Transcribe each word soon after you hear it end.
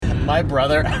my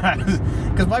brother,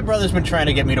 because my brother's been trying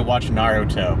to get me to watch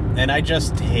Naruto, and I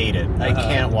just hate it. I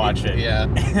can't watch it.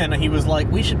 Yeah. And he was like,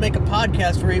 we should make a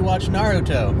podcast where you watch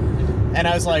Naruto. And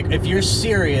I was like, if you're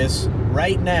serious,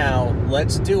 right now,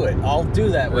 let's do it. I'll do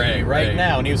that with you right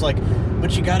now. And he was like,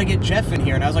 but you gotta get Jeff in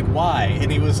here. And I was like, why?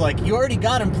 And he was like, you already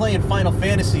got him playing Final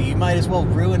Fantasy. You might as well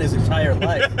ruin his entire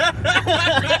life.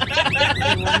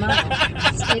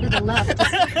 Stay to the left.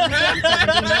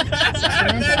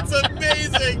 That's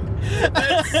amazing.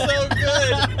 That's so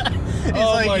good. He's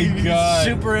Oh my God.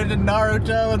 Super into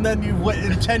Naruto, and then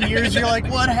in 10 years, you're like,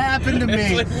 what happened to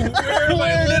me? Like,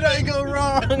 where did I go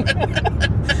wrong?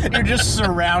 You're just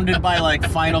surrounded by, like,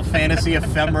 Final Fantasy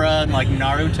ephemera and, like,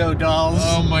 Naruto dolls.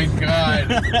 Oh my God.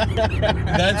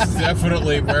 That's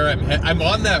definitely where I'm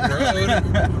on that road.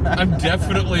 I'm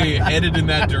definitely headed in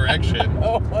that direction.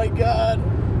 Oh my God.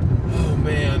 Oh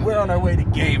man. We're on our way to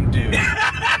Game Dude.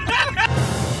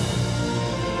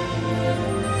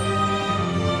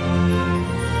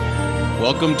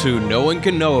 Welcome to No One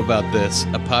Can Know About This,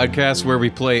 a podcast where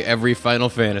we play every Final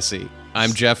Fantasy.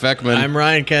 I'm Jeff Ekman. I'm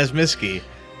Ryan Kazmiski.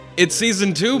 It's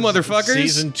Season 2, motherfuckers.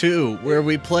 Season 2, where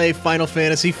we play Final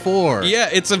Fantasy IV. Yeah,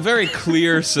 it's a very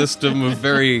clear system of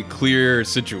very clear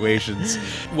situations.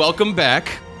 Welcome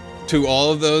back to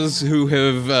all of those who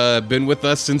have been with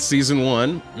us since Season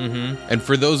 1. Mm-hmm. And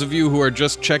for those of you who are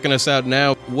just checking us out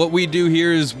now, what we do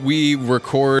here is we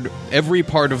record every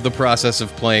part of the process of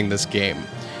playing this game.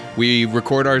 We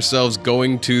record ourselves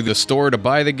going to the store to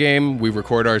buy the game. We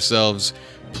record ourselves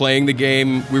playing the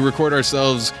game. We record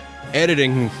ourselves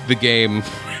editing the game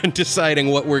and deciding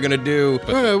what we're going to do.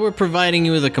 We're providing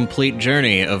you with a complete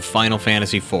journey of Final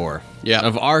Fantasy IV. Yeah.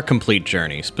 Of our complete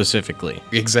journey, specifically.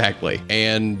 Exactly.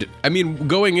 And, I mean,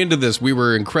 going into this, we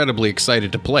were incredibly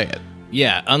excited to play it.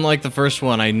 Yeah, unlike the first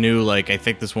one, I knew, like, I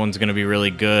think this one's going to be really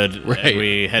good. Right.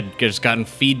 We had just gotten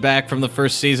feedback from the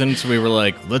first season, so we were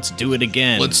like, let's do it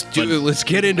again. Let's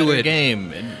get into it.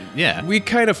 Game. And, yeah. We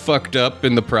kind of fucked up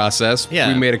in the process. Yeah.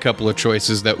 We made a couple of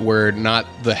choices that were not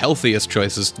the healthiest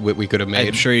choices we could have made.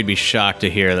 I'm sure you'd be shocked to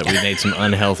hear that we made some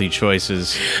unhealthy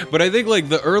choices. But I think, like,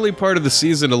 the early part of the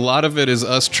season, a lot of it is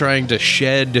us trying to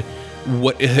shed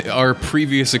what our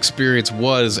previous experience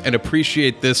was and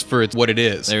appreciate this for what it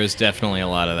is. There was definitely a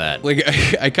lot of that. Like,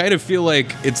 I kind of feel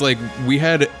like it's like we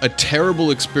had a terrible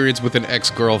experience with an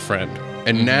ex-girlfriend,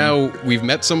 and now we've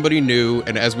met somebody new,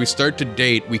 and as we start to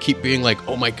date, we keep being like,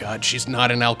 oh my God, she's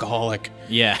not an alcoholic.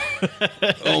 Yeah.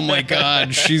 Oh my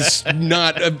God, she's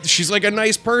like a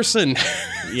nice person.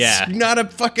 Yeah. She's not a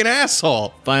fucking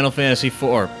asshole. Final Fantasy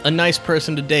IV, a nice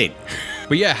person to date.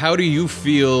 But yeah, how do you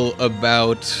feel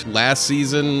about last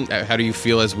season? How do you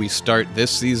feel as we start this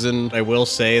season? I will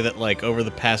say that, like, over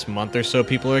the past month or so,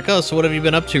 people are like, oh, so what have you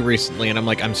been up to recently? And I'm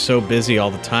like, I'm so busy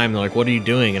all the time. They're like, what are you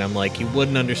doing? And I'm like, you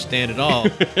wouldn't understand at all.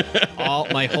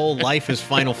 My whole life is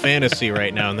Final Fantasy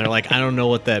right now. And they're like, I don't know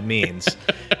what that means.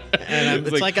 And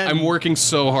it's like I'm working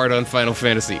so hard on Final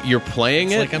Fantasy. You're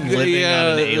playing it's it? like I'm living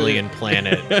on an alien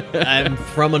planet. I'm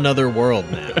from another world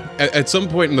now. At some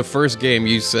point in the first game,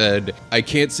 you said, I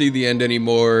can't see the end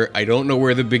anymore. I don't know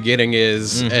where the beginning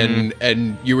is. Mm-hmm.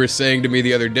 And you were saying to me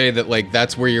the other day that, like,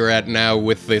 that's where you're at now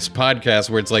with this podcast,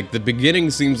 where it's like the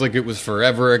beginning seems like it was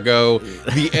forever ago.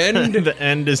 The end The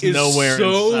end is nowhere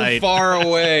so in sight. far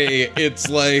away. It's,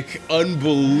 like,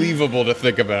 unbelievable to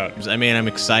think about. I mean, I'm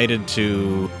excited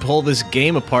to pull this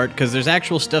game apart because there's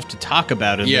actual stuff to talk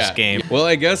about in this game. Well,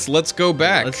 I guess let's go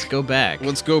back. Let's go back.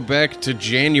 Let's go back to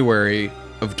January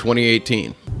of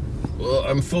 2018. Well,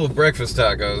 I'm full of breakfast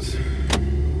tacos.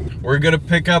 We're gonna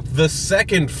pick up the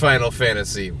second Final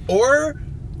Fantasy, or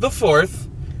the fourth,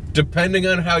 depending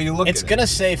on how you look It's at gonna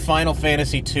say Final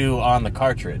Fantasy II on the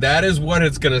cartridge. That is what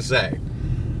it's gonna say.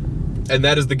 And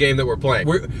that is the game that we're playing.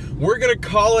 We're gonna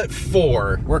call it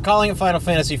 4. We're calling it Final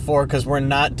Fantasy IV because we're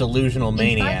not delusional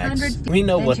maniacs. We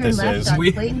know what this is.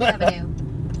 We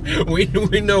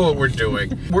know what we're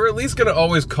doing. We're at least going to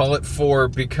always call it 4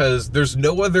 because there's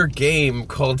no other game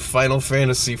called Final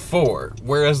Fantasy 4,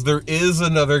 whereas there is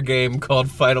another game called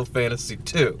Final Fantasy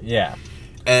 2. Yeah.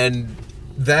 And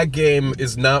that game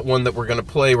is not one that we're going to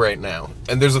play right now.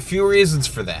 And there's a few reasons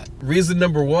for that. Reason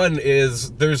number 1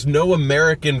 is there's no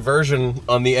American version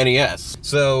on the NES.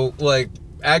 So, like,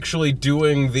 actually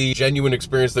doing the genuine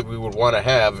experience that we would want to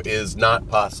have is not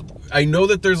possible. I know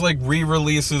that there's, like,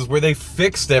 re-releases where they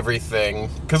fixed everything,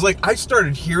 because, like, I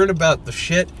started hearing about the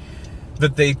shit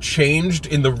that they changed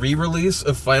in the re-release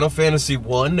of Final Fantasy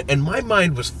 1, and my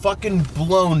mind was fucking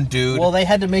blown, dude. Well, they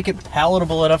had to make it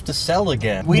palatable enough to sell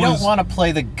again. We don't want to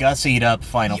play the gussied up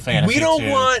Final Fantasy we don't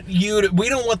 2. we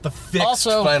don't want the fixed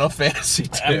Also, Final Fantasy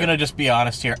 2. I'm gonna just be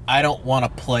honest here. I don't want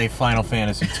to play Final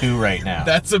Fantasy 2 right now.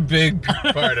 That's a big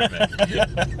part of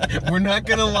it. We're not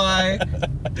gonna lie.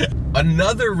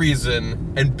 Another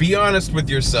reason, and be honest with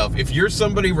yourself, if you're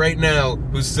somebody right now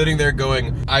who's sitting there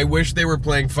going, I wish they were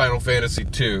playing Final Fantasy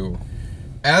 2,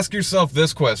 ask yourself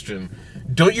this question.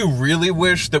 Don't you really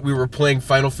wish that we were playing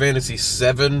Final Fantasy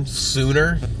 7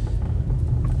 sooner?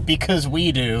 Because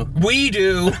we do. We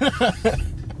do.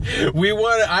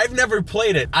 I've never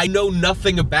played it. I know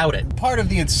nothing about it. Part of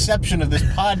the inception of this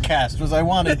podcast was I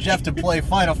wanted Jeff to play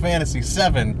Final Fantasy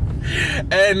 7.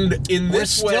 And in We're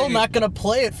this way... still not going to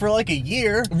play it for like a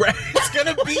year. Right. It's going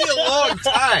to be a long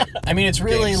time. I mean, it's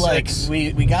really Game like 6.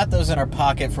 we got those in our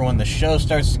pocket for when the show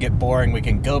starts to get boring. We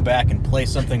can go back and play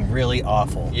something really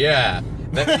awful. Yeah.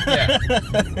 Yeah.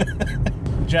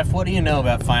 Jeff, what do you know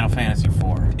about Final Fantasy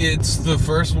 4? It's the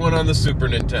first one on the Super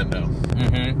Nintendo.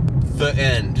 Mm-hmm. The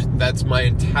end. That's my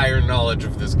entire knowledge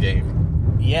of this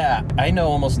game. Yeah, I know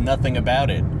almost nothing about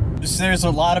it. There's a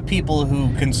lot of people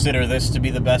who consider this to be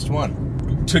the best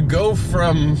one. To go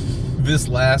from this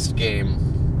last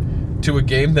game to a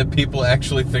game that people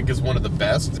actually think is one of the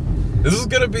best, this is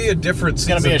going to be a different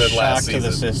season It's going to be a than last shock to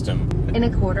season. the system. In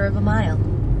a quarter of a mile,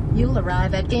 you'll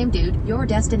arrive at Game Dude. Your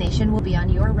destination will be on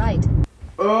your right.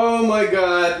 Oh my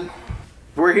god.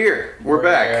 We're here. We're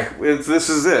back. This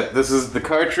is it. This is the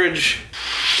cartridge.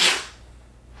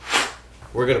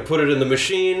 We're going to put it in the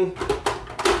machine.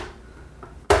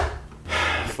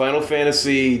 Final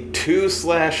Fantasy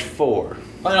 2/4.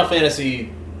 Final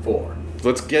Fantasy 4.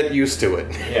 Let's get used to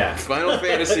it. Yeah. Final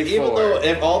Fantasy 4. Even though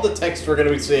if all the text we're going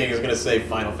to be seeing is going to say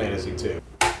Final Fantasy 2.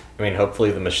 I mean,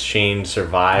 hopefully the machine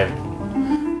survived.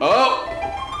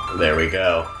 Oh! There we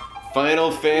go.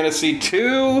 Final Fantasy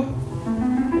 2.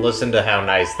 Listen to how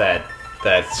nice that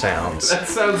sounds. That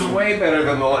sounds way better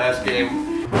than the last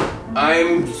game.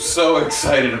 I'm so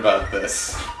excited about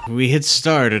this. We hit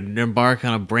start and embark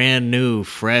on a brand new,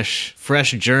 fresh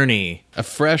journey. A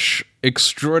fresh,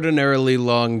 extraordinarily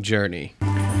long journey.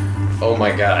 Oh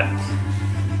my god.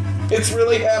 It's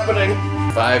really happening.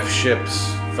 5 ships,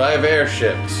 5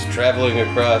 airships traveling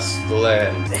across the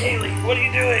land. Haley, what are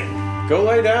you doing? Go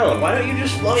lie down. Why don't you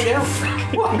just lie down?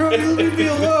 Why don't you leave me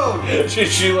alone?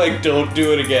 she like, don't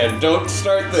do it again. Don't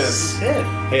start this. Sid,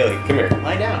 Haley, come here.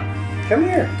 lie down. Come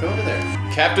here. Go over there.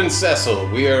 Captain Cecil,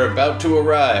 we are about to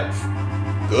arrive.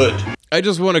 Good. I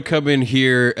just want to come in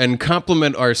here and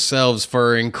compliment ourselves for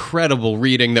our incredible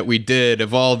reading that we did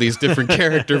of all these different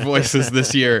character voices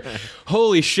this year.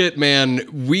 Holy shit,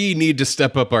 man. We need to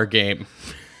step up our game.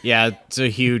 Yeah, it's a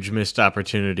huge missed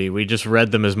opportunity. We just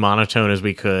read them as monotone as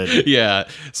we could. Yeah.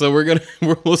 So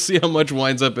we'll see how much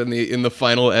winds up in the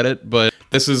final edit, but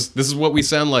this is what we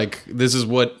sound like. This is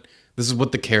what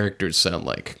the characters sound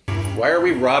like. Why are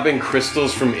we robbing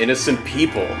crystals from innocent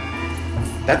people?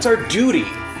 That's our duty.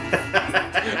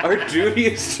 Our duty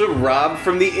is to rob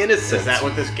from the innocent. Is that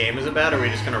what this game is about? Are we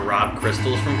just going to rob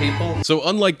crystals from people? So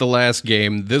unlike the last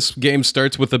game, this game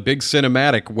starts with a big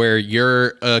cinematic where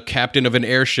you're a captain of an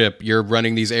airship, you're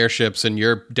running these airships, and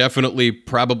you're definitely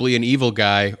probably an evil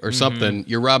guy or something.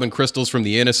 You're robbing crystals from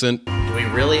the innocent. Do we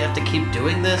really have to keep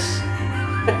doing this?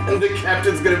 And the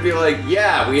captain's gonna be like,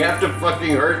 yeah, we have to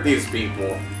fucking hurt these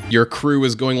people. Your crew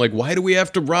is going like, why do we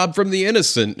have to rob from the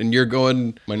innocent? And you're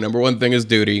going, my number one thing is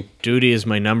duty. Duty is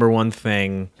my number one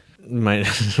thing. My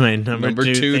number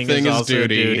two thing is also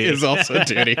duty. Is also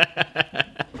duty.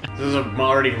 This is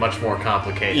already much more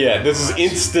complicated. Yeah, this is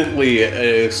instantly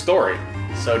a story.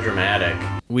 So dramatic.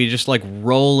 We just like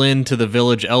roll into the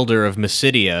village elder of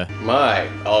Mysidia.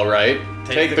 All right.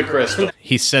 Take the crystal.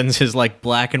 He sends his like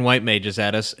black and white mages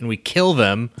at us, and we kill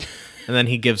them, and then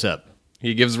he gives up.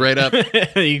 He gives right up.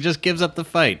 He just gives up the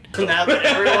fight. Now that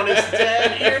everyone is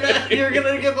dead, you're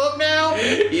gonna give up now?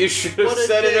 You should have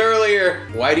said it earlier.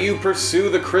 Why do you pursue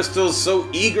the crystals so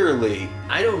eagerly?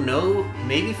 I don't know.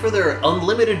 Maybe for their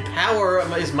unlimited power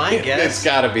is my guess. It's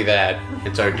gotta be that.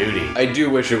 It's our duty. I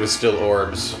do wish it was still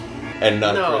orbs and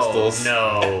not crystals.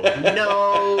 No.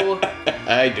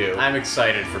 I do. I'm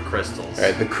excited for crystals.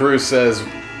 Alright, the crew says,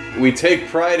 we take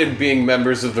pride in being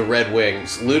members of the Red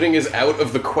Wings. Looting is out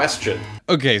of the question.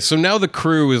 Okay, so now the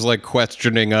crew is like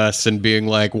questioning us and being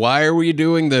like, why are we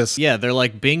doing this? Yeah, they're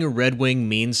like, being a Red Wing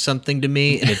means something to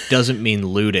me, and it doesn't mean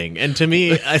looting. And to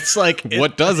me, it's like...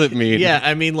 What does it mean? Yeah,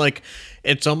 I mean, like,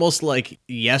 it's almost like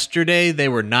yesterday they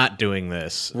were not doing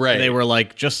this. Right. They were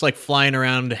like, just like flying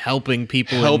around helping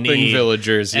people in Helping need.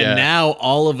 villagers, yeah. And now,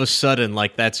 all of a sudden,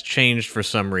 like, that's changed for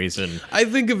some reason. I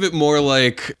think of it more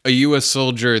like a U.S.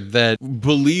 soldier that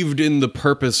believed in the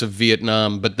purpose of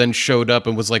Vietnam, but then showed up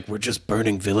and was like, we're just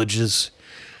burning villages.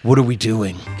 What are we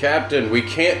doing? Captain, we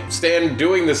can't stand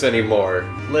doing this anymore.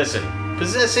 Listen,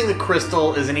 possessing the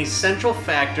crystal is an essential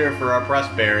factor for our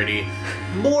prosperity.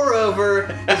 Moreover,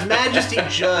 His Majesty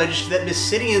judged that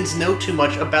Mysidians know too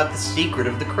much about the secret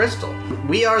of the crystal.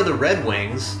 We are the Red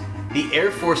Wings, the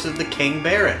Air Force of the King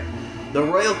Baron. The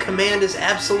royal command is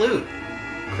absolute.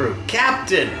 Crew,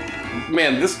 Captain!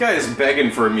 Man, this guy is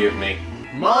begging for a mutiny.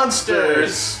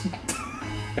 Monsters!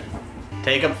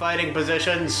 Take up fighting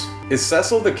positions. Is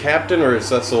Cecil the captain or is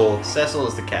Cecil... Cecil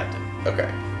is the captain.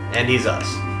 Okay. And he's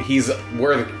us.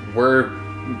 We're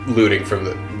looting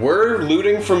from we're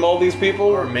looting from all these people?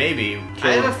 Or maybe.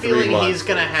 I have a feeling he's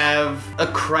gonna have a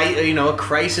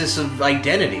crisis of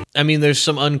identity. I mean, there's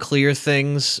some unclear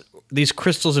things. These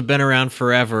crystals have been around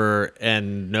forever,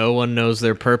 and no one knows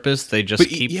their purpose. They just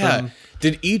keep them.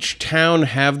 Did each town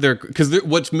have their... Because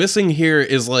what's missing here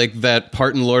is, like, that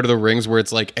part in Lord of the Rings where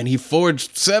it's like, and he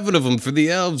forged 7 of them for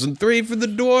the elves, and 3 for the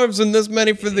dwarves, and this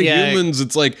many for the humans.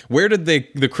 It's like, where did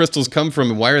the crystals come from,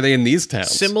 and why are they in these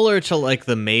towns? Similar to, like,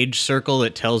 the mage circle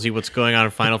that tells you what's going on in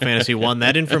Final Fantasy 1,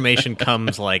 that information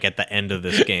comes, like, at the end of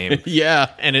this game. Yeah.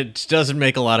 And it doesn't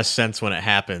make a lot of sense when it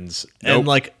happens. Nope. And,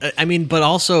 like, I mean, but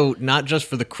also, not just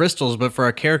for the crystals, but for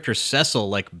our character Cecil,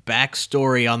 like,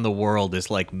 backstory on the world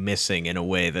is, like, missing in a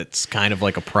way that's kind of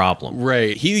like a problem.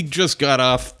 Right. He just got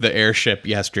off the airship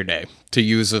yesterday, to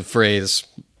use a phrase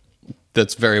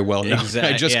that's very well known.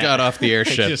 I just got off the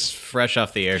airship. Just fresh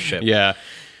off the airship. Yeah.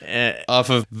 Off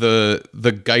of the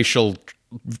Geishel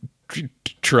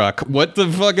truck. What the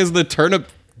fuck is the turnip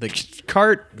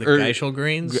cart? The Geishel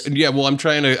greens? Yeah, well, I'm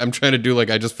trying to do like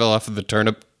I just fell off of the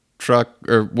turnip truck,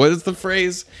 or what is the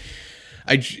phrase?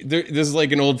 This is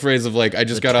like an old phrase of like I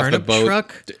just got off the boat.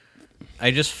 Truck? I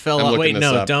just fell off. Wait,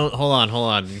 no, don't. Hold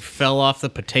on. You fell off the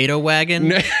potato wagon?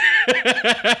 This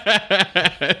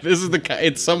is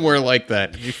it's somewhere like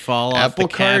that. Did you fall off the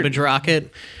cabbage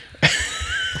rocket?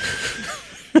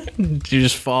 Did you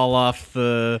just fall off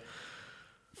the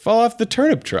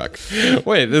turnip truck?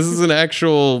 Wait, this is an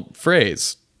actual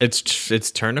phrase. It's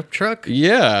turnip truck?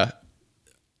 Yeah.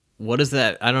 What is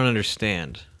that? I don't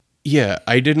understand. Yeah,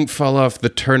 I didn't fall off the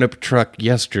turnip truck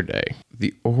yesterday.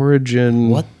 The origin...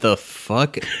 What the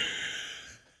fuck?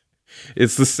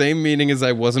 It's the same meaning as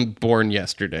I wasn't born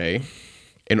yesterday.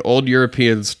 An old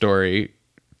European story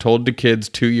told to kids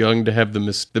too young to have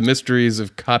the mysteries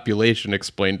of copulation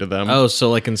explained to them. Oh,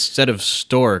 so like instead of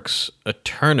storks, a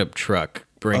turnip truck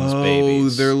brings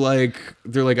babies. Oh,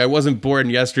 they're like, I wasn't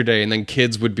born yesterday, and then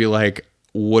kids would be like,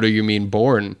 what do you mean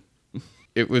born?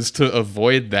 It was to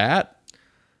avoid that?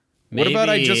 What about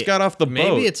I just got off the boat?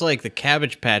 Maybe it's like the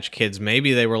Cabbage Patch Kids.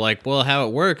 Maybe they were like, well, how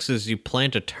it works is you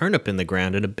plant a turnip in the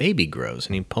ground and a baby grows,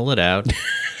 and you pull it out.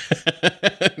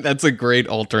 That's a great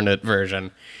alternate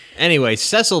version. Anyway,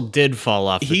 Cecil did fall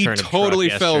off the turnip truck. He totally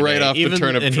fell right off the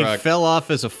turnip truck. And he fell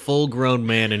off as a full-grown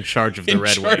man in charge of the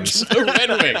Red Wings.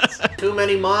 Too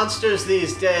many monsters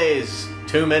these days.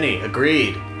 Too many.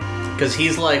 Agreed. Because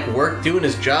he's like doing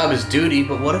his job, his duty,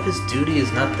 but what if his duty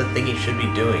is not the thing he should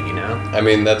be doing, you know? I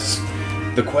mean, that's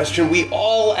the question we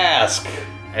all ask.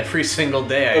 Every single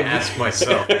day I ask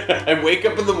myself. I wake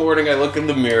up in the morning, I look in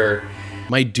the mirror.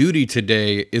 My duty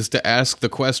today is to ask the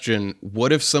question,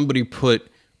 what if somebody put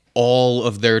all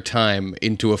of their time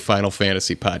into a Final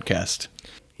Fantasy podcast?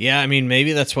 Yeah, I mean,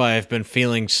 maybe that's why I've been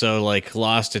feeling so, like,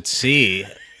 lost at sea.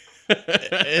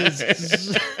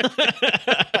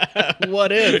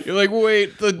 What if? You're like,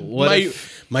 wait,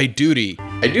 my duty.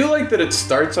 I do like that it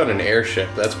starts on an airship.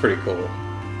 That's pretty cool.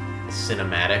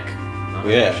 Cinematic on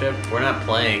the airship. We're not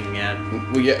playing yet.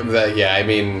 Well, yeah, I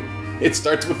mean, it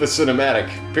starts with a cinematic,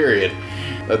 period.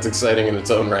 That's exciting in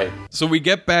its own right. So we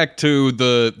get back to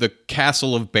the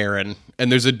castle of Baron,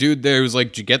 and there's a dude there who's like,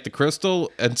 did you get the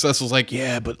crystal? And Cecil's like,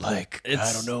 yeah, but like,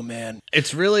 I don't know, man.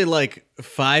 It's really like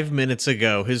 5 minutes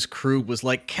ago, his crew was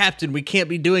like, Captain, we can't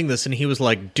be doing this. And he was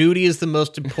like, duty is the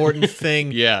most important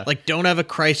thing. Yeah. Like, don't have a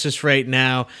crisis right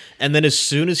now. And then as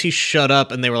soon as he shut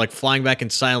up and they were like flying back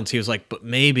in silence, he was like, but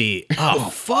maybe, oh,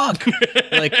 fuck.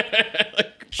 like,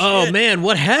 Oh man,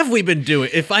 what have we been doing?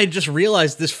 If I just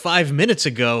realized this 5 minutes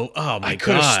ago, oh my I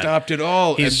could have god. stopped it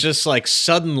all. He's just like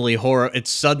suddenly it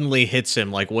suddenly hits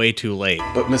him like way too late.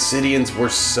 But Mysidians were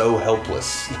so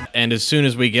helpless. And as soon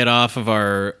as we get off of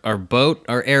our boat,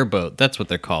 our airboat, that's what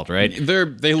they're called, right?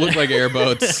 They look like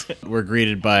airboats. We're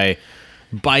greeted by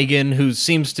Baigan, who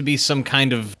seems to be some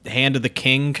kind of hand of the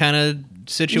king kind of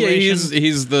situation. Yeah,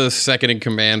 he's the second in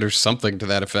command or something to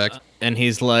that effect. And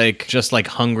he's like, just like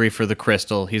hungry for the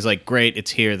crystal. He's like, great, it's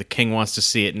here. The king wants to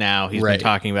see it now. He's Right. been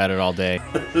talking about it all day.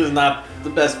 This is not the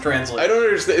best translation. I don't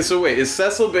understand. So wait, is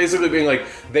Cecil basically being like,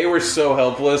 they were so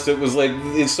helpless, it was like,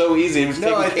 it's so easy, he was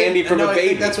taking candy from a baby? I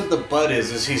think that's what the butt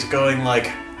is he's going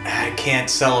like, I can't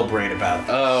celebrate about this.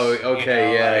 Oh,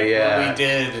 okay, yeah. What we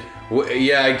did.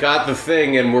 Yeah, I got the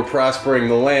thing, and we're prospering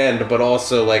the land, but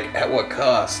also, like, at what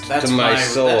cost to my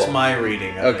soul? That's my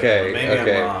reading of Okay, it. Maybe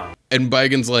okay. I'm wrong. And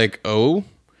Baigan's like, oh?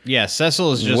 Yeah,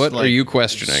 Cecil is just What like, are you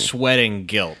questioning? Sweating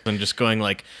guilt and just going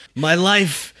like, my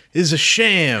life is a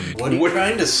sham. What are you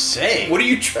trying to say? What are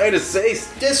you trying to say?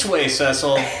 This way,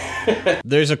 Cecil.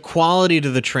 There's a quality to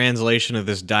the translation of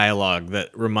this dialogue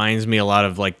that reminds me a lot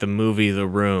of like the movie The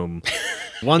Room.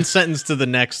 One sentence to the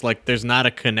next, like there's not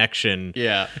a connection.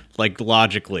 Yeah. Like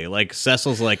logically, like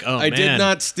Cecil's like, oh, I did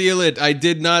not steal it. I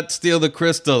did not steal the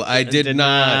crystal. I did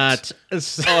not. Oh,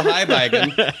 hi,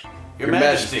 Baigan. Your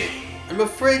Majesty. I'm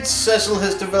afraid Cecil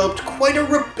has developed quite a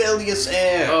rebellious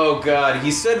air. Oh, God, he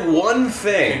said one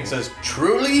thing. King says,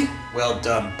 truly? Well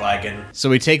done, Baigan. So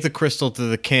we take the crystal to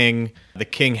the king. The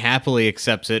king happily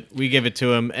accepts it. We give it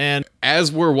to him, and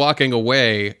As we're walking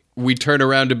away, we turn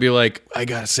around to be like, I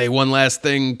gotta say one last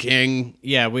thing, King.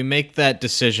 yeah, we make that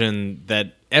decision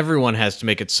that everyone has to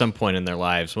make at some point in their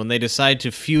lives when they decide to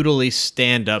feudally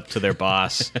stand up to their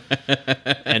boss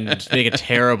and make a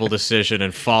terrible decision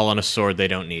and fall on a sword they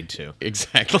don't need to.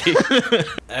 Exactly.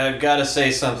 I've got to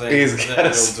say something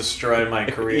that'll destroy my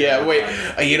career. Yeah, wait,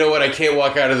 you know what? I can't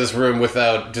walk out of this room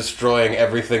without destroying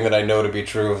everything that I know to be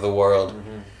true of the world.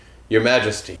 Your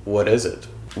Majesty, what is it?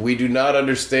 We do not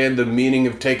understand the meaning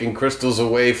of taking crystals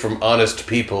away from honest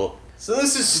people. So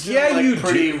this is still Yeah, you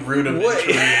pretty do.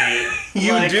 rudimentary.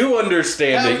 You Like, do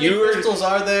understand how it. many You were crystals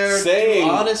are there? saying-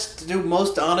 Do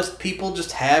most honest people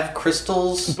just have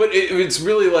crystals? But it's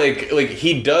really like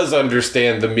he does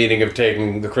understand the meaning of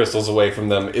taking the crystals away from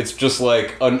them. It's just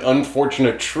like an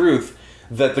unfortunate truth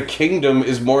that the kingdom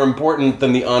is more important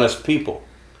than the honest people.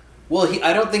 Well,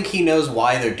 I don't think he knows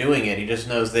why they're doing it. He just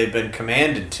knows they've been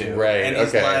commanded to. Right, And he's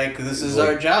okay. like, this is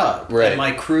our job. Right. And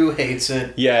my crew hates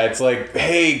it. Yeah, it's like,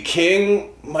 hey,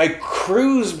 King, my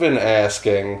crew's been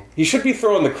asking. You should be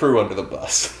throwing the crew under the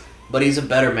bus. But he's a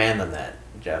better man than that,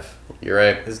 Jeff. You're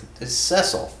right. It's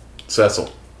Cecil.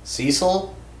 Cecil.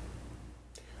 Cecil?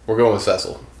 We're going with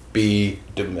Cecil. B.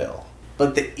 DeMille.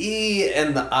 But the E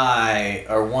and the I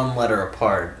are one letter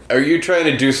apart. Are you trying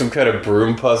to do some kind of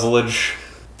broom puzzleage?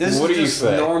 This What is do you just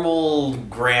say? normal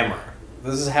grammar.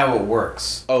 This is how it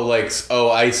works. Oh,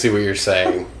 I see what you're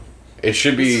saying. It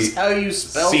should be... This is how you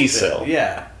spell Cecil. it.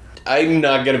 Yeah. I'm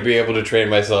not going to be able to train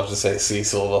myself to say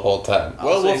Cecil the whole time.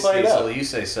 I'll We'll say find Cecil, out. you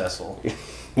say Cecil.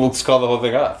 We'll just call the whole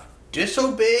thing off.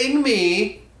 Disobeying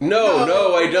me. No,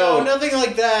 I don't. No, nothing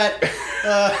like that.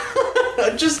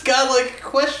 I just got like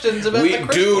questions about We the do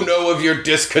crystals. know of your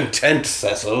discontent,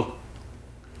 Cecil.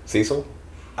 Cecil?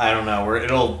 I don't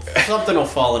know. Something will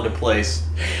fall into place.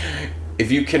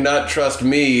 If you cannot trust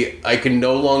me, I can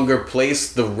no longer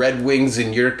place the Red Wings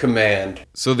in your command.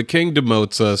 So the king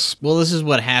demotes us. Well, this is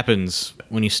what happens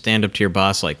when you stand up to your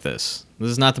boss like this. This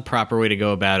is not the proper way to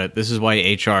go about it. This is why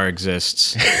HR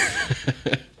exists.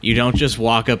 You don't just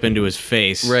walk up into his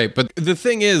face. Right, but the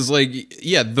thing is, like,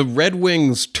 yeah, the Red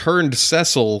Wings turned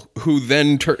Cecil, who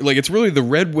then like, it's really the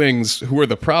Red Wings who are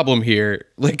the problem here.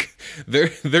 Like, they're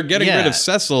getting rid Yeah. of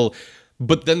Cecil,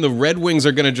 but then the Red Wings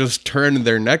are gonna just turn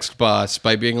their next boss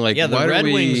by being like, Yeah, the why Red do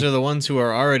we... Wings are the ones who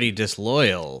are already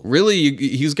disloyal. Really,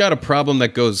 he's got a problem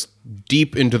that goes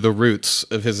deep into the roots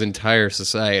of his entire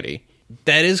society.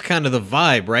 That is kind of the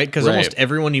vibe, right? Because Right. almost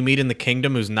everyone you meet in the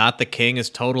kingdom who's not the king is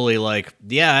totally like,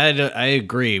 yeah, I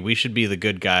agree. We should be the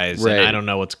good guys. Right. And I don't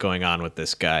know what's going on with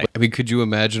this guy. I mean, could you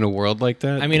imagine a world like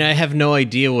that? I mean, I have no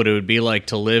idea what it would be like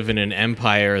to live in an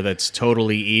empire that's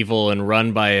totally evil and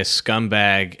run by a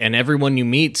scumbag, and everyone you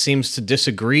meet seems to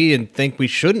disagree and think we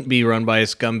shouldn't be run by a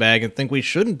scumbag and think we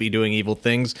shouldn't be doing evil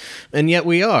things, and yet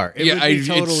we are. It would be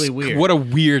totally weird. What a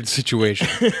weird situation.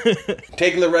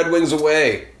 Taking the Red Wings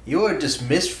away. You are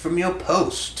dismissed from your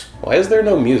post. Why is there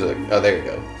no music? Oh, there you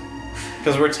go.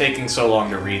 Because we're taking so long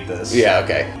to read this. Yeah,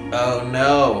 okay. Oh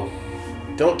no.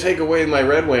 Don't take away my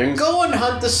Red Wings. Go and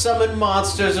hunt the summoned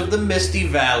monsters of the Misty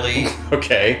Valley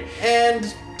Okay.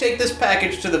 and take this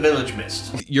package to the Village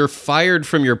Mist. You're fired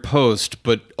from your post,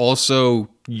 but also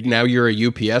now you're a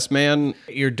UPS man.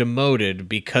 You're demoted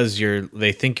because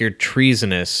they think you're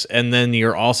treasonous, and then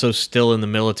you're also still in the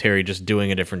military just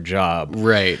doing a different job.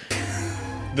 Right.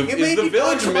 Is the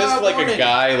Village Mist like a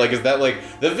guy? Like, is that like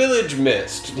the Village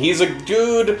Mist? He's a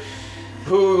dude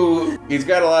who he's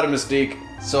got a lot of mystique.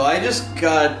 So I just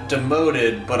got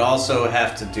demoted, but also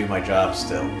have to do my job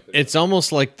still. It's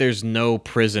almost like there's no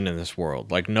prison in this world.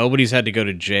 Like, nobody's had to go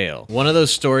to jail. One of those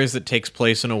stories that takes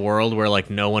place in a world where, like,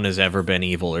 no one has ever been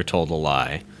evil or told a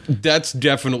lie. That's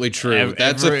definitely true.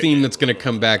 That's a theme that's going to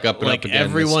come back up and like, up again.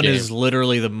 Everyone in this is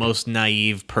literally the most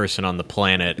naive person on the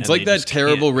planet. It's like that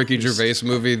terrible Ricky Gervais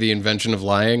movie, The Invention of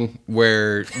Lying,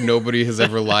 where nobody has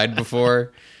ever lied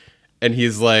before. And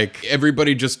he's like,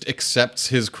 everybody just accepts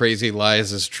his crazy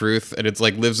lies as truth, and it's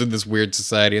like lives in this weird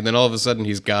society, and then all of a sudden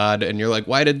he's God, and you're like,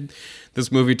 why did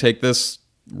this movie take this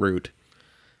route?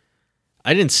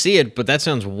 I didn't see it, but that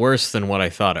sounds worse than what I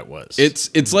thought it was.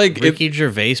 It's like Ricky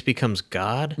Gervais becomes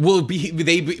God? Well,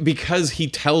 because he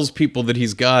tells people that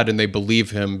he's God, and they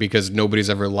believe him because nobody's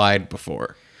ever lied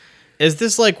before. Is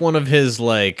this like one of his,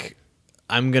 like,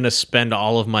 I'm going to spend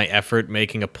all of my effort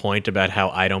making a point about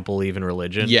how I don't believe in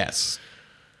religion? Yes.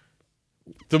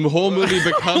 The whole movie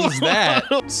becomes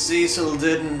that. Cecil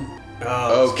didn't...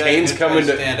 Kane's coming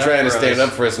to trying to stand up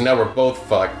for us, and now we're both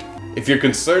fucked. If you're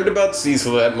concerned about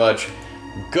Cecil that much,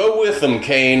 go with him,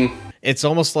 Kane. It's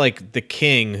almost like the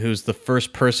king, who's the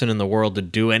first person in the world to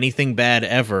do anything bad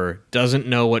ever, doesn't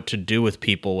know what to do with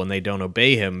people when they don't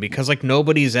obey him, because, like,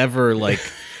 nobody's ever, like...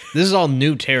 This is all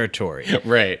new territory.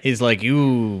 Right. He's like,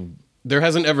 there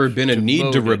hasn't ever been a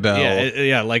need to rebel.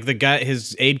 Yeah, like the guy,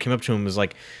 his aide came up to him and was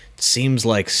like, it seems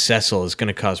like Cecil is going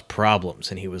to cause problems.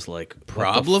 And he was like,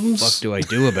 problems? What the fuck do I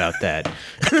do about that?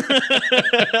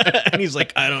 And he's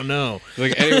like, I don't know.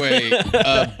 Like, anyway,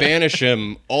 banish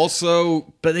him.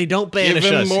 Also, but they don't banish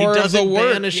give him us. More he doesn't of the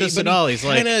banish us at all. He's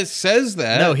like, kind of says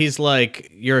that. No, he's like,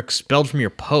 you're expelled from your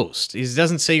post. He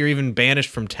doesn't say you're even banished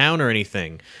from town or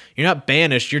anything. You're not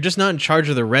banished. You're just not in charge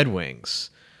of the Red Wings.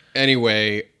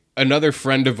 Anyway, another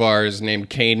friend of ours named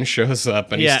Kane shows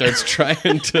up, and he starts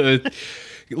trying to,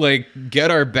 like,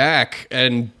 get our back.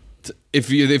 And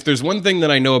if there's one thing that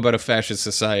I know about a fascist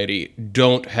society,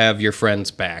 don't have your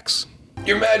friends' backs.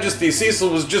 Your Majesty, Cecil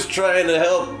was just trying to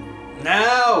help.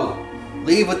 Now!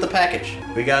 Leave with the package.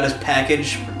 We got his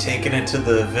package. We're taking it to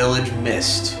the Village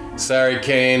Mist. Sorry,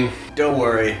 Kane. Don't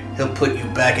worry. He'll put you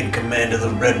back in command of the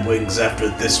Red Wings after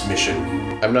this mission.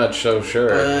 I'm not so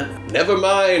sure. Never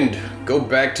mind. Go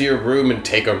back to your room and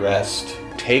take a rest.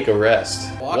 Take a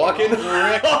rest. Walk in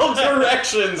all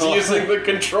directions using the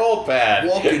control pad.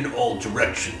 Walk in all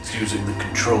directions using the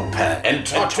control pad. And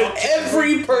talk to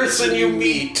every person you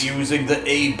meet using the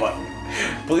A button.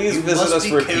 Please visit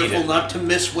us repeatedly. You must be careful not to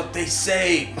miss what they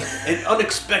say. An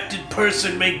unexpected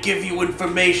person may give you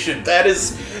information. That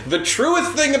is the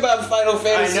truest thing about Final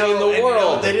Fantasy in the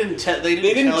world. They didn't tell you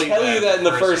that in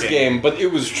the first game, but it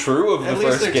was true of the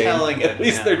first game. At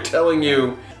least they're telling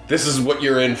you this is what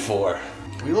you're in for.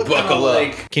 Buckle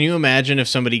up. Can you imagine if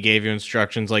somebody gave you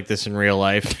instructions like this in real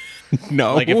life?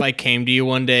 No. Like if I came to you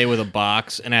one day with a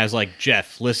box and I was like,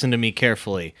 Jeff, listen to me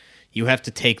carefully. You have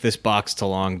to take this box to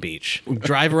Long Beach.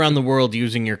 Drive around the world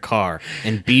using your car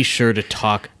and be sure to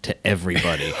talk to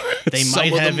everybody. They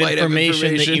might have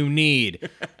information that you need.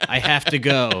 I have to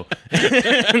go.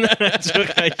 And that's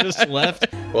what I just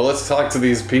left. Well, let's talk to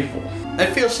these people. I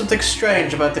feel something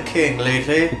strange about the king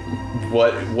lately.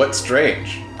 What's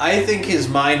strange? I think his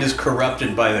mind is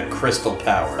corrupted by the crystal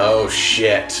power. Oh,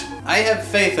 shit. I have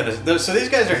faith in it. So these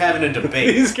guys are having a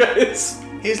debate. These guys...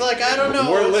 He's like, I don't know.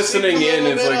 We're listening in.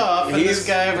 It's like off, and this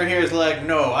guy over here is like,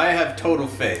 no, I have total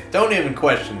faith. Don't even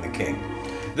question the king.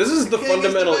 This is the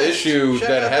fundamental issue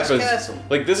that happens.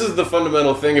 Like, this is the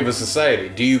fundamental thing of a society.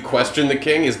 Do you question the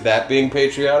king? Is that being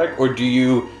patriotic, or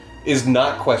is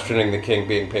not questioning the king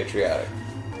being patriotic?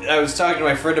 I was talking to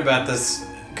my friend about this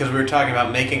because we were talking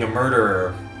about making a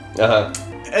murderer.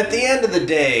 At the end of the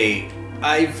day,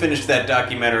 I finished that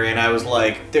documentary and I was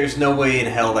like, there's no way in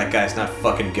hell that guy's not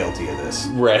fucking guilty of this.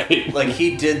 Right. Like,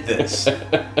 he did this.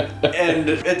 And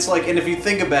it's like, and if you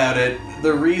think about it,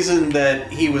 the reason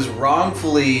that he was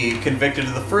wrongfully convicted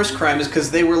of the first crime is because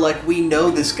they were like, we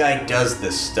know this guy does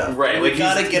this stuff. Right. We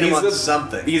gotta get him on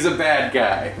something. He's a bad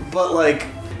guy. But, like,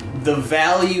 the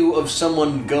value of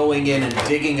someone going in and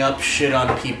digging up shit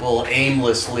on people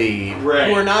aimlessly, who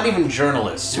are not even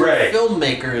journalists, who are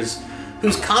filmmakers,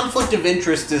 whose conflict of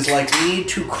interest is like, we need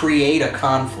to create a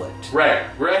conflict. Right.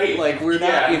 Like, we're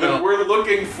not, we're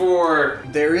looking for...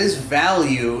 There is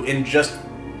value in just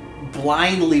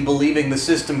blindly believing the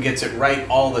system gets it right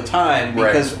all the time,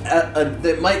 because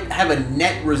it might have a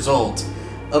net result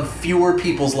of fewer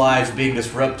people's lives being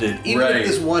disrupted, even if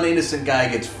this one innocent guy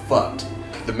gets fucked.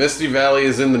 The Misty Valley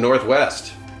is in the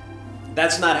Northwest.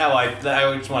 That's not how I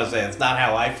just want to say, it's not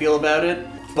how I feel about it.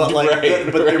 But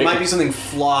there might be something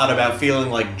flawed about feeling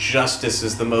like justice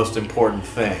is the most important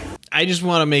thing. I just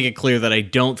want to make it clear that I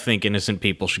don't think innocent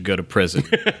people should go to prison.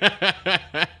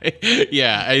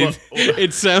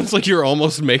 It sounds like you're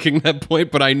almost making that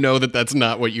point, but I know that that's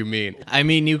not what you mean. I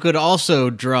mean, you could also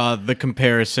draw the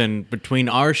comparison between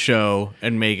our show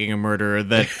and Making a Murderer,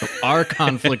 that our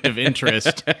conflict of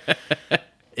interest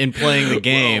in playing the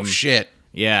game. Oh, shit.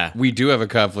 Yeah. We do have a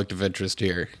conflict of interest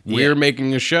here. We're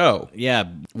making a show. Yeah.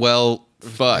 Well,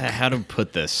 fuck. How to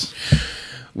put this?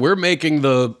 We're making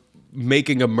a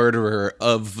murderer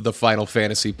of the Final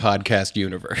Fantasy podcast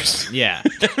universe. Yeah.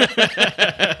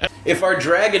 If our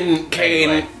Dragoon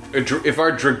Cane, is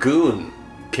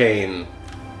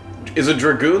a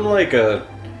Dragoon like a...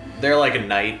 They're like a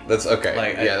knight. That's okay.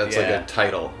 Like a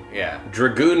title. Yeah.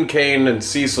 Dragoon Cane and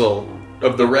Cecil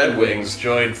of the Red Wings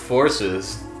joined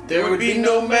forces. There would be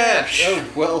no match. Oh,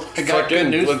 well, I got good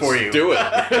news let's for you. do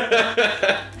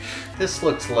it. This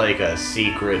looks like a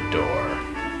secret door.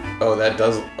 Oh, that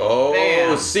does... Oh,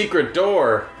 Bam. secret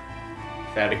door.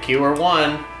 Found a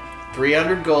QR1,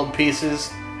 300 gold pieces,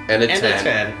 And a and 10. a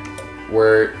 10.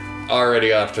 We're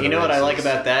already off to the You know what I like races.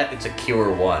 about that? It's a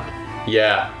QR1.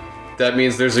 Yeah. That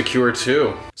means there's a cure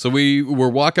too. So we were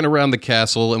walking around the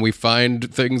castle and we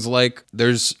find things like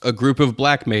there's a group of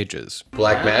black mages.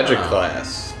 Black magic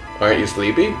class. Aren't you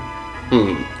sleepy?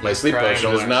 My sleep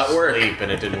potion does not work. Sleep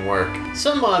and it didn't work.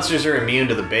 Some monsters are immune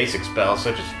to the basic spells,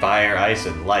 such as fire, ice,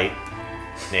 and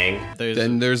lightning.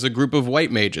 Then there's a group of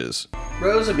white mages.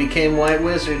 Rosa became White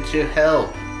Wizard to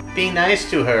help. Be nice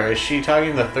to her. Is she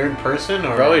talking the third person,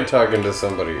 or Probably talking to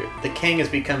somebody. the king has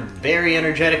become very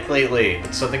energetic lately?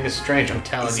 But something is strange. I'm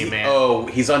telling you, man. Oh,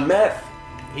 he's on meth.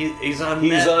 He's on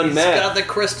He's meth. on He's meth. got the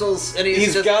crystals, and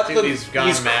he's He's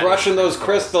gone mad. crushing those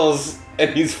crystals, and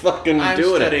he's fucking I'm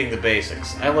doing studying the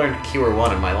basics. I learned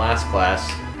QR1 in my last class.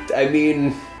 it. I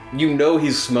mean, you know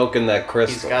he's smoking that He's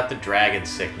crystal. got the dragon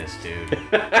sickness, dude.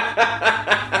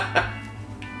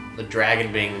 The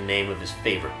dragon being the name of his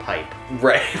favorite pipe.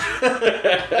 Right.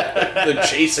 The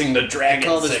chasing the dragon I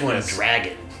call this one sickness.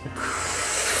 Dragon.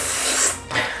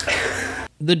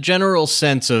 The general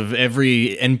sense of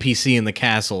every NPC in the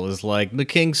castle is like, the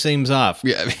king seems off.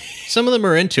 Yeah, Some of them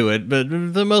are into it, but for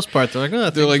the most part, they're like,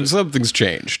 oh, they're like, things something's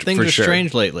changed. things for are sure.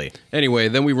 strange lately. Anyway,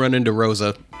 then we run into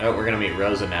Rosa. Oh, we're gonna meet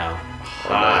Rosa now.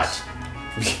 Hot.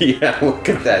 Yeah, look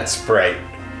at that sprite.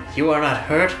 You are not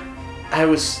hurt? I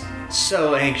was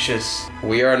so anxious.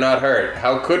 We are not hurt.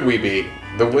 How could we be?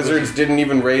 The wizards didn't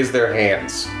even raise their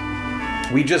hands.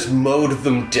 We just mowed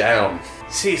them down.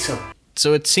 Cecil.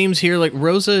 So it seems here like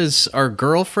Rosa is our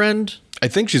girlfriend. I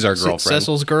think she's our girlfriend.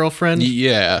 Cecil's girlfriend.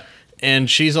 Yeah, And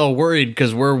she's all worried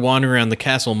because we're wandering around the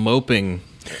castle moping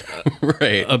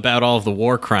right. about all of the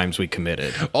war crimes we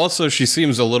committed. Also, she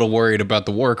seems a little worried about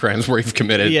the war crimes we've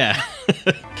committed. Yeah.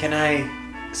 Can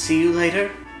I see you later?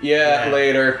 Yeah, Yeah.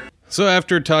 later. So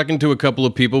after talking to a couple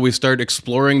of people, we start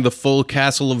exploring the full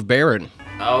castle of Baron.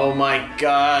 Oh my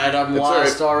god, I'm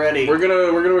lost all right. already. We're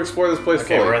gonna explore this place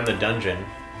Okay, fully. we're in the dungeon.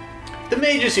 The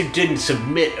mages who didn't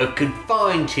submit are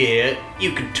confined here.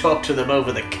 You can talk to them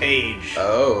over the cage.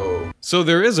 Oh. So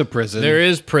there is a prison. There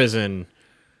is prison.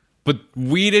 But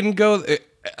we didn't go.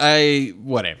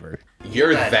 Whatever.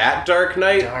 You're that Dark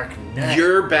Knight? Dark Knight.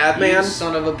 You're Batman? You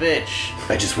son of a bitch.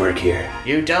 I just work here.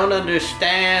 You don't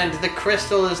understand. The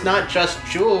crystal is not just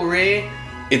jewelry.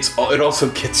 It also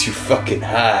gets you fucking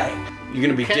high. You're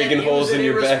gonna be Can't digging use holes it in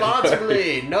your backyard.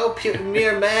 irresponsibly. No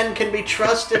mere man can be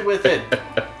trusted with it.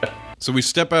 So we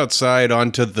step outside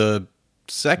onto the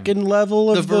second level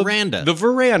of The veranda. The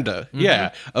veranda,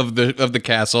 yeah, of the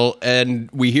castle, and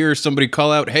we hear somebody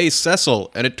call out, "Hey,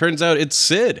 Cecil!" And it turns out it's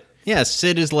Sid. Yeah,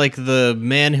 Sid is like the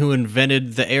man who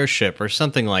invented the airship or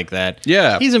something like that.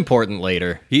 Yeah. He's important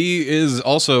later. He is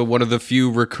also one of the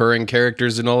few recurring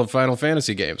characters in all of Final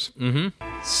Fantasy games.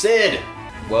 Sid.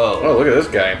 Whoa. Oh, look at this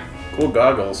guy. Cool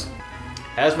goggles.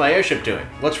 How's my airship doing?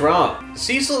 What's wrong?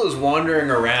 Cecil is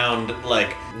wandering around,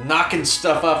 like, knocking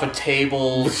stuff off of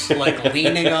tables, like,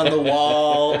 leaning on the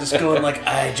wall, just going like,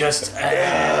 I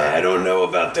don't know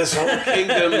about this whole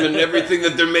kingdom and everything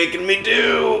that they're making me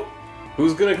do.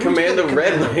 Who's gonna command the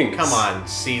Red Wings? Come on,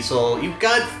 Cecil. You've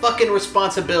got fucking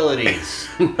responsibilities.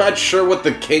 I'm not sure what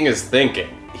the king is thinking.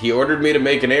 He ordered me to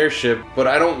make an airship, but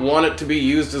I don't want it to be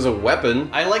used as a weapon.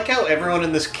 I like how everyone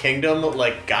in this kingdom,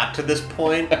 like, got to this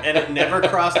point, and it never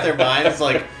crossed their minds,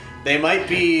 like, They might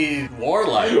be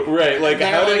warlike. Right, like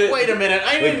They're how like, did it, wait a minute,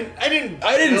 I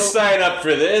didn't sign up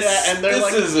for this. Yeah, and they're this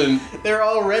like, isn't. They're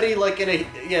already like in a,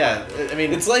 yeah, I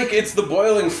mean. It's like, it's the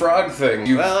boiling frog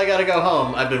thing. Well, I gotta go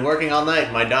home. I've been working all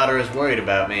night. My daughter is worried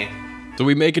about me. So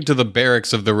we make it to the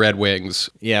barracks of the Red Wings.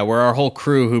 Yeah, where our whole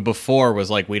crew, who before was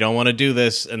like, we don't want to do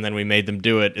this, and then we made them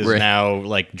do it, is Right. now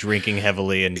like drinking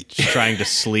heavily and trying to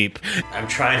sleep. I'm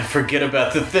trying to forget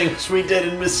about the things we did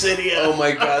in Mysidia. Oh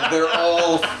my god, they're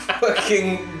all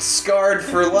fucking scarred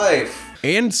for life.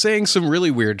 And saying some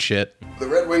really weird shit. The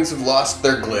Red Wings have lost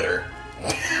their glitter.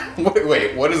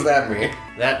 Wait, what does that mean?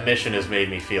 That mission has made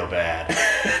me feel bad.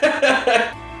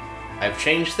 I've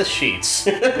changed the sheets.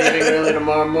 Leaving early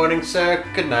tomorrow morning, sir.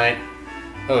 Good night.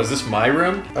 Oh, is this my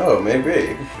room? Oh,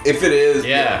 maybe. If it is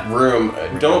Yeah. room,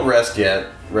 don't rest yet,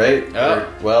 right? Oh.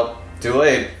 Well, too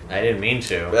late. I didn't mean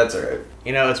to. That's alright.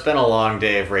 You know, it's been a long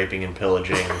day of raping and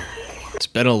pillaging. It's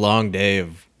been a long day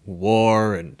of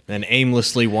war and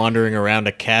aimlessly wandering around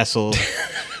a castle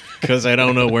because I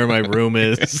don't know where my room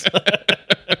is.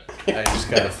 I just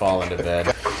gotta fall into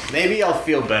bed. Maybe I'll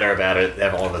feel better about it,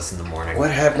 have all this in the morning. What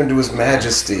happened to His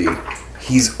Majesty?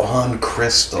 He's on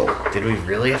crystal. Did we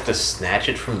really have to snatch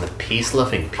it from the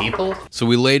peace-loving people? So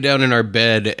we lay down in our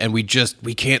bed and we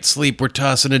can't sleep. We're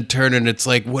tossing and turning. It's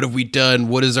like, what have we done?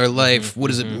 What is our life? What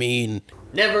does it mean?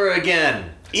 Never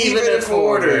again. Even if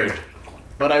ordered.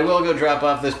 But I will go drop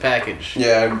off this package.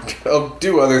 Yeah, I'll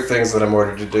do other things that I'm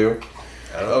ordered to do.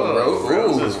 Oh,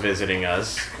 Rose ooh. is visiting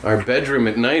us. Our bedroom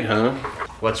at night, huh?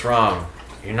 What's wrong?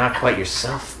 You're not quite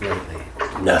yourself lately.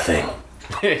 Nothing.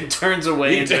 It turns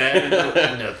away in bed.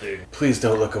 Nothing. Please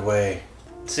don't look away.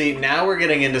 See, now we're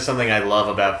getting into something I love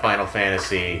about Final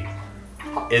Fantasy.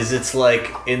 Is it's like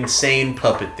insane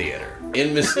puppet theater.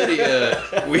 In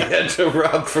Mysidia, we had to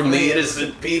rob from the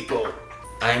innocent people.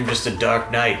 I am just a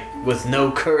dark knight with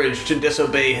no courage to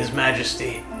disobey His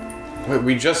Majesty. Wait,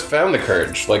 we just found the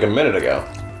courage, like a minute ago.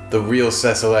 The real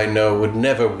Cecil I know would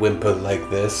never whimper like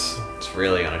this. It's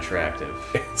really unattractive.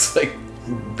 It's like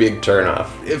big turnoff.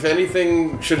 If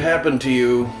anything should happen to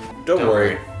you, don't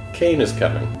worry. Kane is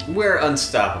coming. We're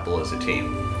unstoppable as a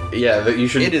team. Yeah, that you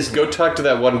should It is- go talk to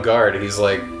that one guard. He's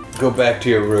like, go back to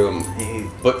your room.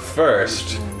 But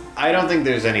first, I don't think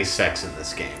there's any sex in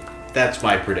this game. That's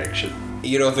my prediction.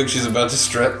 you don't think she's about to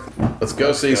strip? Let's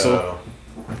go, Cecil. So,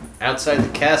 outside the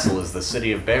castle is the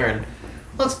city of Baron.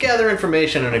 Let's gather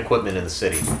information and equipment in the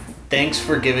city. Thanks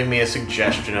for giving me a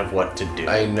suggestion of what to do.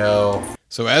 I know.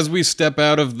 So as we step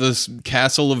out of this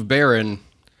castle of Baron,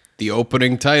 the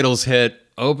opening titles hit.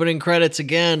 Opening credits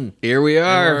again. Here we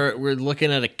are. We're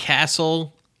looking at a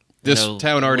castle. This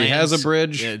town already has a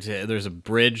bridge. Yeah, there's a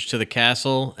bridge to the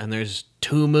castle, and there's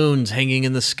 2 moons hanging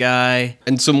in the sky.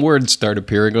 And some words start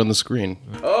appearing on the screen.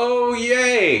 Oh,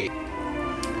 yay!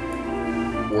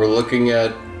 We're looking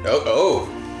at... Oh.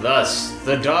 Thus,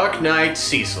 the Dark Knight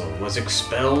Cecil was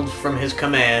expelled from his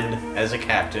command as a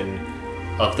captain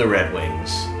of the Red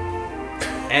Wings.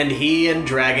 And he and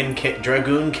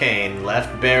Dragoon Kane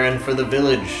left Baron for the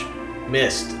village,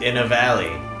 Mist, in a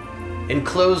valley,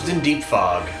 enclosed in deep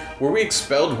fog. Were we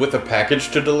expelled with a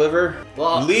package to deliver?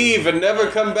 Well, leave and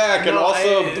never come back, and no,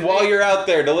 also, I- while you're out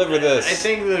there, deliver this. I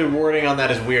think the wording on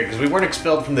that is weird, because we weren't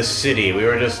expelled from the city, we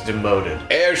were just demoted.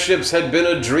 Airships had been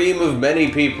a dream of many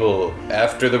people.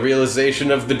 After the realization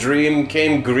of the dream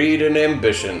came greed and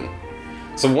ambition.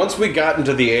 So once we got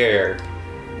into the air,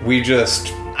 we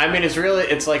just... I mean,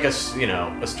 it's like a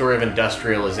story of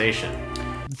industrialization.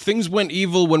 Things went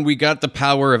evil when we got the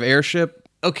power of airship.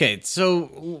 Okay,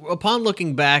 so upon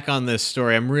looking back on this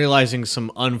story, I'm realizing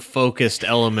some unfocused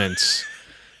elements.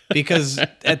 Because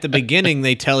at the beginning,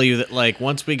 they tell you that, like,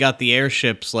 once we got the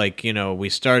airships, like, we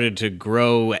started to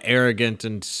grow arrogant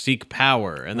and seek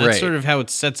power. And that's Right. sort of how it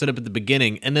sets it up at the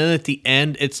beginning. And then at the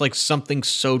end, it's like something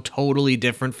so totally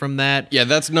different from that. Yeah,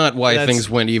 that's not why things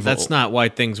went evil. That's not why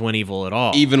things went evil at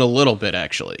all. Even a little bit,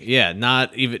 actually. Yeah,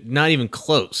 not even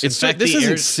close. It's In fact, this the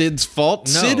isn't Sid's fault.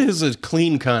 No. Sid has a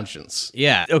clean conscience.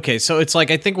 Yeah. Okay. So it's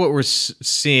like I think what we're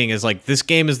seeing is like this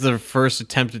game is the first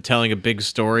attempt at telling a big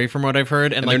story, from what I've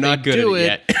heard, and like they're not they good at do it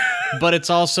yet. But it's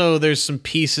also there's some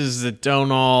pieces that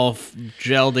don't all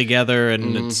gel together,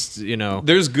 and it's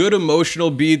There's good emotional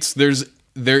beats. There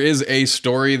is a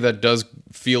story that does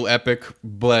feel epic,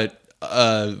 but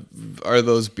are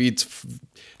those beats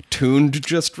tuned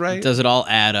just right? does it all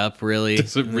add up really?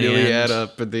 Does it in the really end? add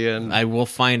up at the end? I will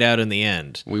find out in the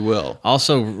end. We will.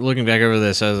 Also, looking back over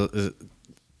this,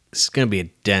 it's gonna be a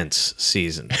dense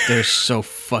season. There's so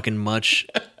fucking much.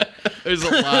 There's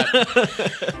a lot.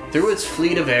 Through its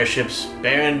fleet of airships,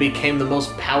 Baron became the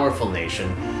most powerful nation.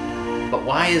 But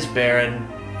why is Baron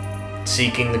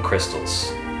seeking the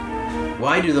crystals?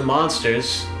 Why do the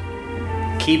monsters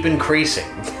keep increasing?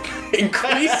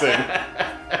 Increasing.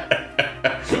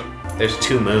 There's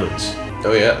 2 moons.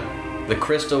 Oh yeah. The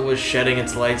crystal was shedding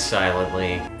its light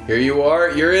silently. Here you are.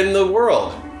 You're in the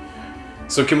world.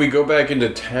 So can we go back into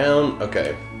town?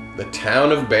 Okay. The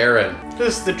town of Baron.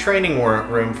 This is the training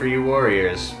room for you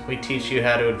warriors. We teach you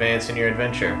how to advance in your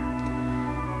adventure.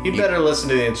 You'd better listen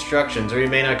to the instructions or you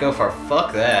may not go far.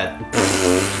 Fuck that.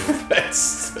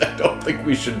 I don't think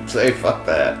we should say fuck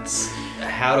that.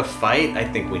 How to fight? I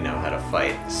think we know how to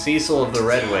fight. Cecil of the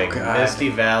Redwing. God. Misty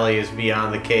Valley is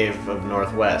beyond the Cave of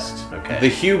Northwest. Okay. The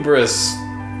hubris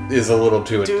is a little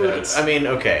too Dude, intense. I mean,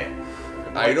 okay.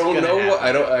 I don't gonna know.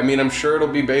 happen? I mean, I'm sure it'll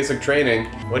be basic training.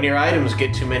 When your items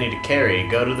get too many to carry,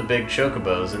 go to the big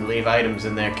chocobos and leave items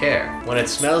in their care. When it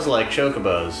smells like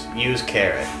chocobos, use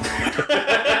carrot.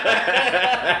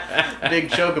 Big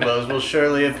chocobos will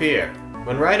surely appear.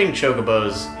 When riding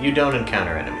chocobos, you don't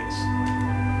encounter enemies.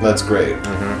 That's great.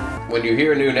 When you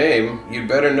hear a new name, you'd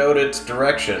better note its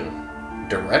direction.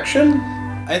 Direction?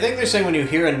 I think they're saying when you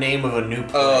hear a name of a new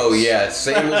place. Oh yeah,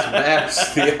 same as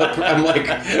maps. I'm like,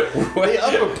 what? The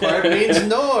upper part means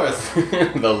north.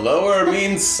 The lower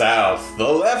means south. The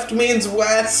left means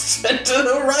west, and to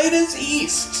the right is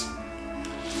east.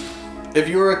 If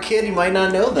you were a kid, you might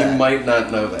not know that. You might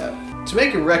not know that. To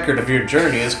make a record of your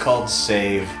journey is called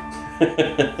save. You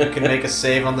can make a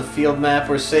save on the field map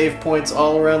or save points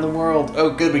all around the world.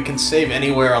 Oh good, we can save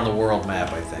anywhere on the world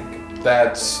map, I think.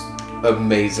 That's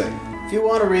amazing. If you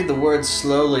want to read the words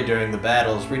slowly during the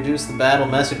battles, reduce the battle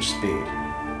message speed.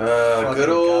 Good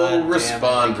old goddamn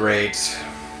respond rate.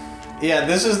 Yeah,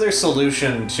 this is their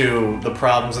solution to the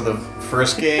problems of the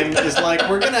first game. Is like,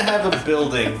 we're gonna have a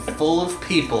building full of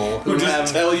people Who have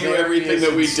just tell you everything various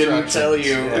that we didn't tell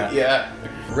you. instructions. Yeah.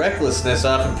 Recklessness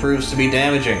often proves to be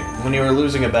damaging. When you are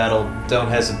losing a battle, don't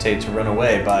hesitate to run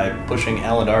away by pushing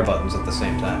L and R buttons at the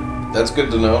same time. That's good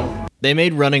to know. They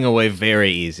made running away very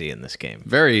easy in this game.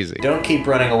 Very easy. Don't keep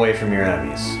running away from your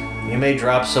enemies. You may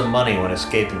drop some money when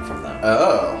escaping from them.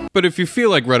 Oh. But if you feel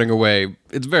like running away,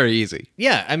 it's very easy.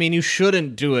 Yeah, I mean, you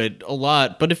shouldn't do it a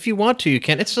lot, but if you want to, you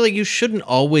can. It's like you shouldn't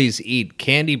always eat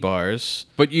candy bars.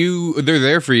 But they're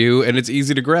there for you, and it's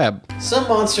easy to grab. Some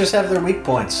monsters have their weak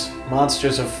points.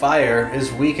 Monsters of Fire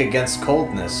is weak against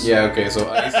coldness. Yeah, okay, so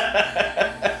ice.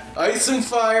 Ice and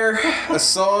Fire, a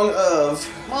song of.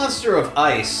 Monster of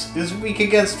Ice is weak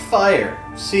against fire.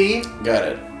 See? Got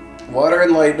it. Water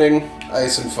and lightning,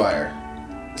 ice and fire.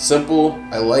 Simple,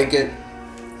 I like it.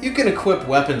 You can equip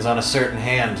weapons on a certain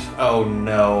hand. Oh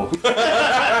no.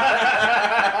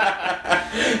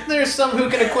 There's some who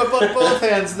can equip on both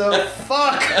hands though.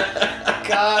 Fuck!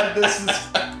 God, this is...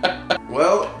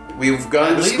 Well, we've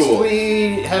gone At to least school.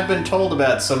 we have been told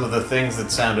about some of the things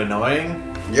that sound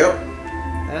annoying. Yep.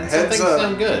 And some Heads things up.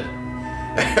 sound good.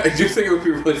 I do think it would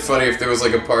be really funny if there was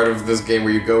like a part of this game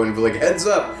where you go and be like, heads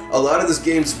up, a lot of this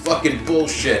game's fucking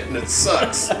bullshit and it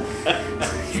sucks.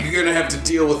 You're gonna have to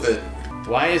deal with it.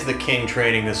 Why is the king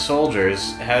training the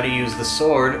soldiers how to use the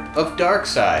sword of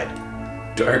Darkseid?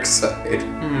 Dark side.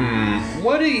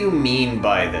 What do you mean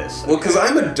by this? Well, because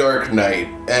I'm a dark knight,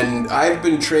 and I've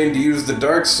been trained to use the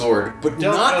dark sword, but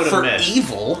Don't not go to for Mist.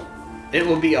 evil. It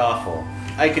will be awful.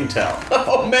 I can tell.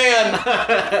 Oh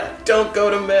man! Don't go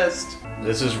to Mist.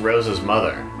 This is Rosa's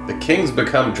mother. The king's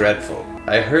become dreadful.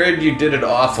 I heard you did an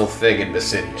awful thing in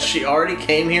Dissidia. She already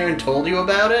came here and told you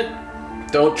about it?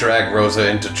 Don't drag Rosa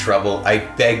into trouble, I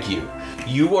beg you.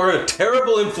 You are a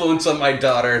terrible influence on my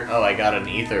daughter. Oh, I got an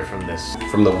ether from this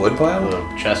From the woodpile?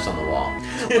 the chest on the wall.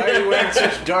 Why are you wearing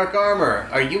such dark armor?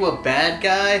 Are you a bad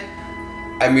guy?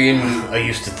 I mean, I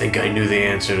used to think I knew the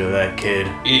answer to that, kid.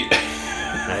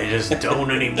 I just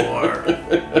don't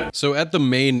anymore. So at the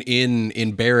main inn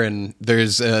in Barron,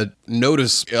 there's a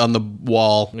notice on the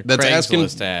wall that's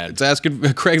Craigslist asking. ad. It's asking a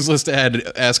Craigslist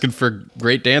ad asking for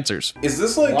great dancers. is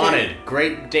this like Wanted.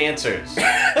 Great dancers.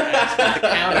 Ask at the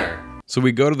counter. So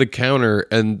we go to the counter,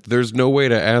 and there's no way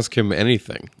to ask him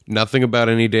anything. Nothing about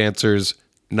any dancers.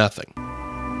 Nothing.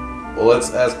 Well,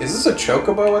 let's ask. Is this a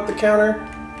chocobo at the counter?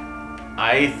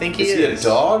 I think he Is he a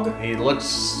dog? He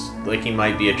looks like he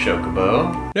might be a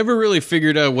chocobo. Never really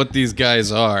figured out what these guys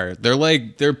are.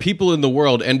 They're people in the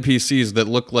world, NPCs that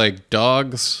look like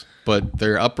dogs, but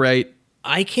they're upright.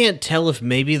 I can't tell if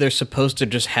maybe they're supposed to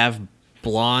just have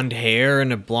blonde hair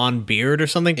and a blonde beard or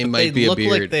something. It but might they be a look like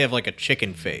beard. they have like a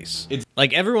chicken face.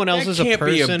 Like everyone else That is a can't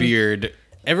person. be a beard.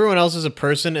 Everyone else is a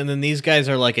person, and then these guys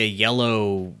are like a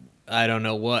yellow. I don't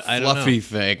know what. I don't Fluffy know.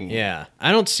 thing. Yeah,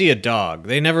 I don't see a dog.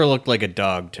 They never looked like a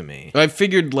dog to me. I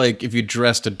figured, like, if you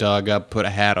dressed a dog up, put a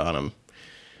hat on him.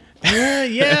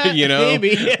 Yeah, You know?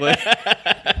 maybe.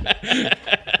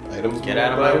 Items Get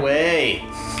out of my way.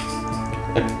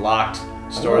 Locked.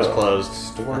 Store's closed.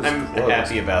 Store's I'm closed.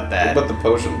 happy about that. What about the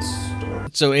potions store?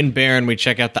 So in Baron, we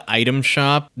check out the item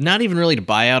shop, not even really to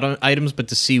buy out items, but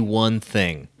to see one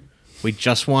thing. We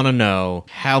just want to know,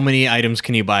 how many items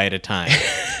can you buy at a time?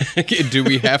 Do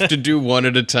we have to do one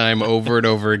at a time over and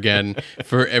over again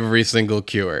for every single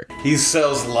cure? He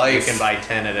sells You life. can buy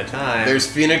 10 at a time. There's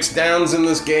Phoenix Downs in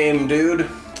this game, dude.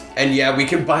 And yeah, we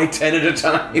can buy 10 at a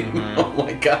time. Oh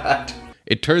my god.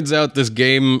 It turns out this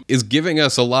game is giving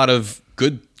us a lot of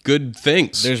good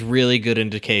things. There's really good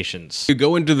indications. You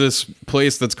go into this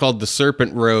place that's called the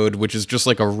Serpent Road, which is just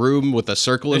like a room with a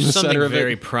circle in There's the something center of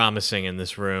very it. promising in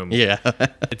this room. Yeah.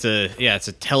 It's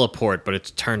a teleport, but it's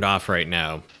turned off right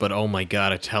now. But oh my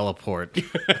god, a teleport.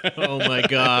 Oh my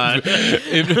god.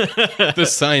 The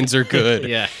signs are good.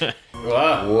 Yeah.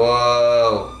 Whoa.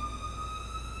 Whoa.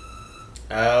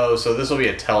 Oh, so this will be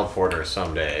a teleporter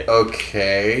someday.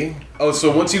 Okay. Oh,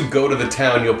 so once you go to the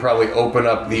town, you'll probably open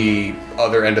up the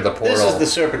other end of the portal. This is the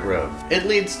Serpent Road. It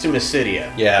leads to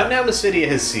Mysidia. Yeah. But now Mysidia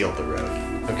has sealed the road.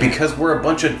 Okay. Because we're a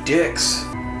bunch of dicks.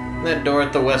 That door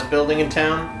at the west building in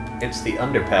town, it's the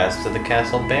underpass to the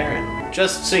Castle Baron.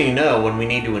 Just so you know, when we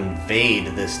need to invade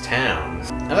this town.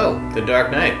 Oh, the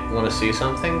Dark Knight. Want to see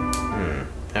something?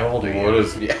 How old are you? What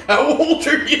is... Yeah, how old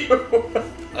are you?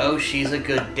 Oh, she's a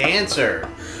good dancer.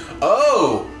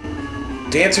 Oh!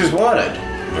 Dancers Wanted.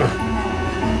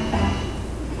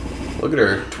 Look at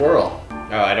her twirl. Oh,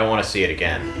 I don't want to see it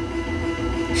again.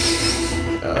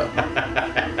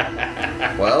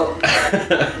 Well...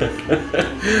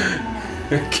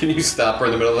 Can you stop her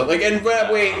in the middle of it? Like, and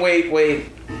wait.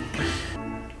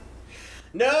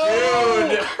 No!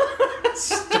 Dude!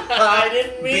 I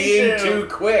didn't mean Being to. too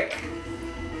quick.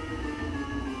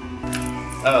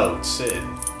 Oh, Sid.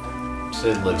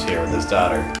 Sid lives here with his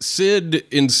daughter. Sid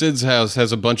in Sid's house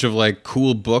has a bunch of like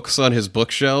cool books on his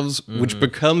bookshelves, which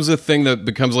becomes a thing that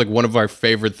becomes like one of our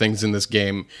favorite things in this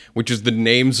game, which is the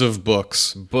names of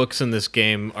books. Books in this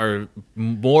game are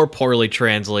more poorly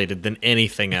translated than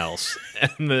anything else.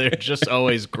 And they're just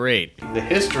always great. The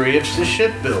history of the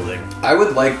shipbuilding. I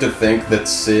would like to think that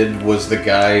Sid was the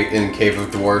guy in Cave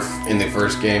of Dwarf in the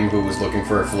first game who was looking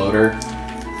for a floater.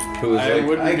 Who was I like,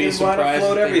 wouldn't I be just wanna surprised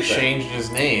float if they everything. changed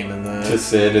his name in To the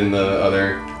Sid in the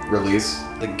other release.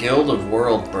 Guild of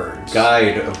World Birds.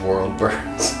 Guide of World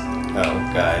Birds.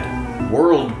 Oh, guide.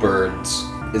 World Birds.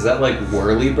 Is that like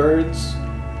whirly birds?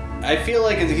 I feel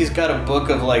like he's got a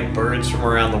book of like birds from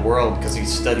around the world because he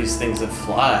studies things that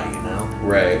fly, you know?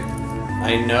 Right.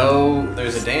 I know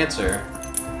there's a dancer.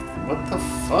 What the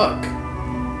fuck?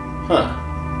 Huh.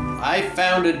 I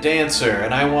found a dancer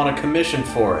and I want a commission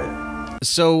for it.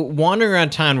 So wandering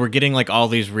around town, we're getting like all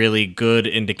these really good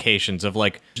indications of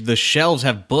like the shelves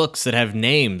have books that have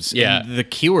names. Yeah. And the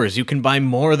cures, you can buy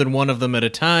more than one of them at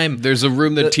a time. There's a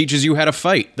room that teaches you how to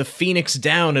fight. The Phoenix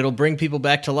Down, it'll bring people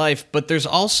back to life. But there's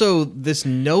also this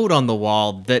note on the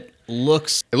wall that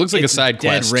looks... It looks like it's a side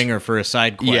dead quest. ringer for a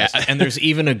side quest. Yeah. And there's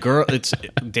even a girl, it's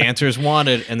Dancers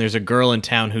Wanted, and there's a girl in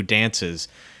town who dances.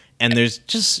 And there's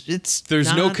just,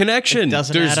 There's no connection. It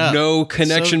doesn't There's add up. no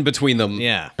connection So- between them.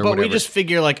 Yeah. or But we whatever. just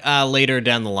figure like, later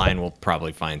down the line, we'll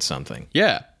probably find something.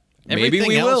 Yeah. Maybe Everything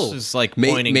we else will. is like May-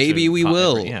 pointing maybe to we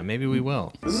will. Yeah, maybe we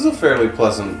will. This is a fairly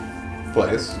pleasant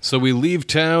place. So we leave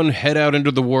town, head out into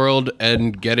the world,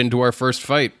 and get into our first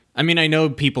fight. I mean, I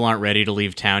know people aren't ready to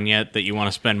leave town yet, that you want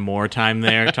to spend more time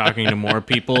there talking to more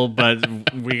people, but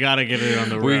we got to get it on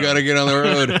the road. We gotta get on the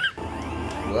road.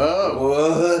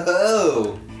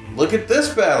 Whoa. Look at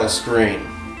this battle screen.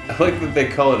 I like that they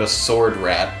call it a sword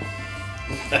rat.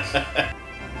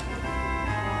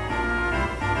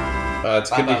 It's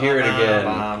good to hear it again.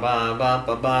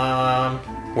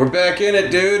 We're back in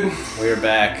it, dude. We're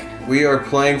back. We are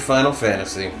playing Final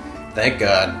Fantasy. Thank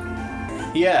God.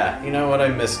 Yeah, you know what? I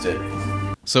missed it.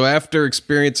 So after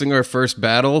experiencing our first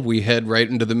battle, we head right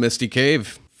into the Misty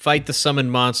Cave. Fight the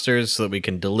summoned monsters so that we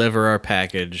can deliver our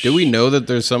package. Do we know that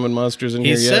there's summoned monsters in He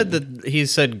here said yet? that he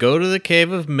said go to the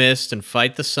Cave of Mist and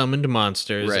fight the summoned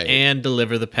monsters Right. and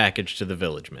deliver the package to the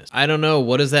Village Mist. I don't know,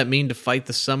 what does that mean to fight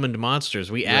the summoned monsters?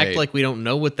 We act Right. like we don't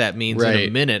know what that means in a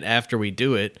Right. minute after we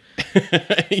do it.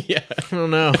 Yeah. I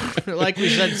don't know. Like we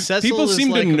said, Cecil People is seem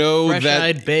to like know a that-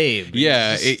 fresh-eyed babe.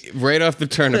 Yeah, He's right off the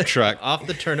turnip truck. off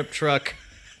the turnip truck.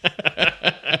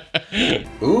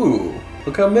 Ooh,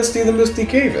 look how misty the Misty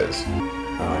Cave is.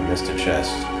 Oh, I missed a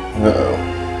chest.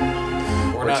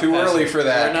 Uh-oh. We're We're too early for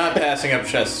that. We're not passing up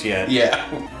chests yet. Yeah.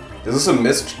 Is this a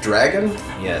mist dragon?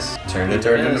 Yes. Turned It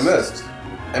turned into mist.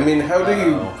 I mean, how do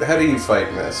Uh-oh. you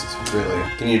fight mist, really?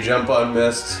 Can you jump on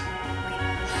mist?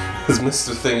 Is mist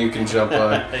a thing you can jump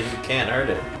on? You can't hurt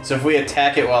it. So if we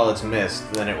attack it while it's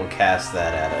mist, then it will cast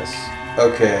that at us.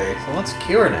 Okay. So let's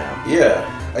cure now. Yeah.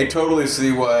 I totally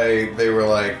see why they were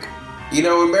like,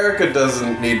 America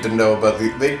doesn't need to know about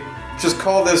they just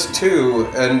call this 2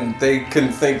 and they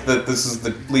can think that this is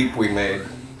the leap we made.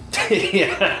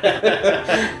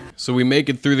 Yeah. So we make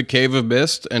it through the Cave of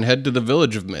Mist and head to the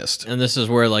Village of Mist. And this is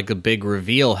where like a big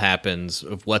reveal happens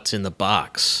of what's in the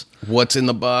box. What's in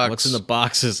the box? What's in the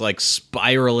box is like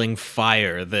spiraling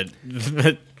fire that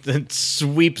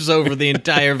sweeps over the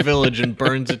entire village and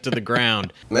burns it to the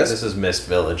ground. Mist? This is Mist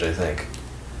Village, I think.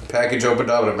 Package opened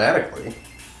automatically.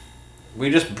 We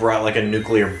just brought like a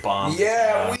nuclear bomb.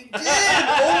 Yeah, we did!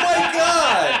 Oh my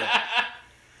god!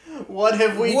 What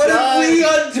have we What done?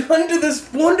 have we done to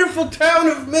this wonderful town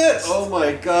of Mist? Oh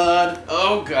my god.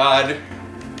 Oh god.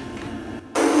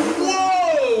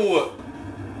 Whoa!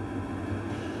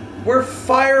 We're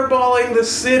fireballing the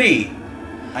city.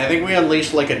 I think we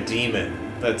unleashed like a demon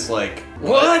that's like...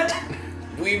 What?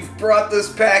 We've brought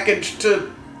this package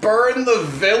to burn the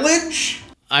village?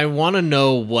 I want to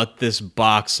know what this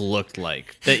box looked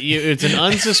like. It's an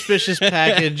unsuspicious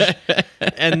package,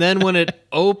 and then when it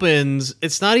opens,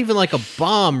 it's not even like a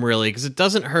bomb, really, because it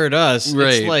doesn't hurt us.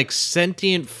 Right. It's like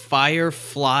sentient fire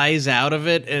flies out of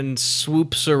it and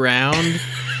swoops around.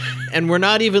 And we're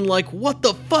not even like, what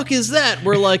the fuck is that?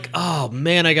 We're like, oh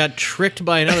man, I got tricked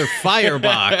by another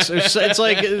firebox. It's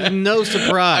like no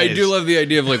surprise. I do love the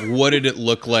idea of like, what did it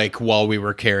look like while we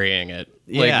were carrying it?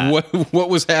 Like, Yeah. what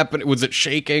was happening? Was it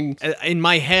shaking? In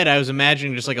my head, I was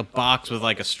imagining just like a box with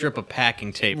like a strip of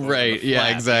packing tape. over Right, the yeah,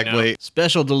 flap, exactly.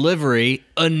 Special delivery,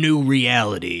 a new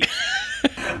reality.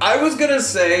 I was gonna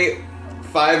say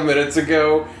 5 minutes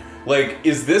ago, like,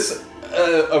 is this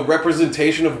a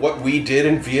representation of what we did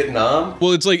in Vietnam?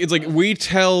 Well, it's like we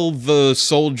tell the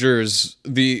soldiers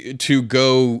to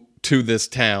go to this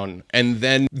town, and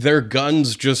then their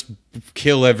guns just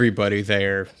kill everybody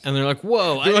there. And they're like,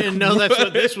 whoa, I didn't know that's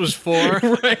what this was for.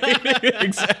 Right,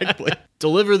 exactly.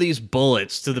 Deliver these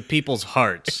bullets to the people's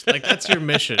hearts. Like, that's your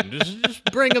mission. Just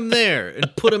bring them there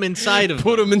and put them inside of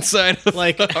Put them inside of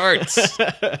Like- the hearts.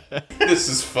 This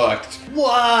is fucked.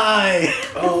 Why?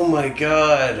 Oh my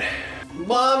god.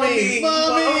 Mommy!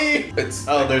 It's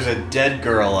Oh, there's a dead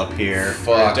girl up here.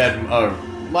 Fuck.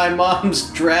 My mom's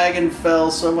dragon fell,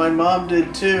 so my mom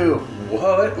did too.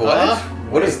 what? Huh?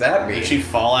 What does that mean? Did she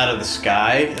fall out of the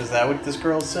sky? Is that what this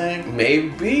girl's saying?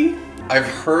 Maybe? I've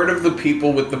heard of the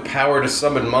people with the power to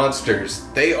summon monsters.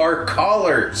 They are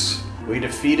callers. We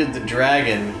defeated the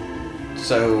dragon,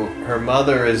 so her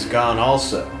mother is gone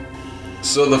also.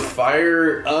 So the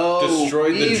fire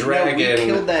destroyed the dragon. No,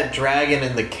 we killed that dragon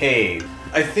in the cave.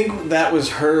 I think that was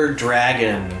her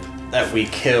dragon that we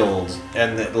killed,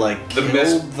 and that like The killed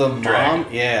mist the mom.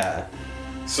 dragon. Yeah.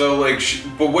 So like,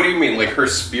 but what do you mean? Like her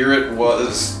spirit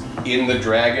was in the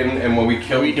dragon, and when we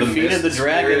killed We defeated the mist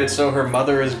dragon, spirit- so her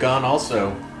mother is gone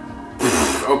also.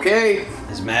 Okay.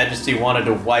 His Majesty wanted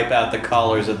to wipe out the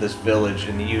callers of this village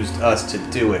and used us to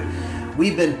do it.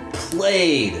 We've been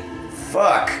played.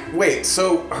 Fuck. Wait.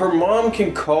 So her mom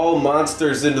can call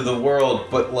monsters into the world,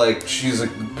 but like she's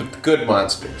good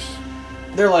monsters.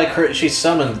 They're like her. She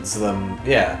summons them.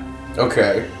 Yeah.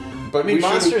 Okay. But I mean, we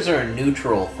shouldn't- monsters are a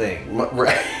neutral thing.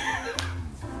 Right.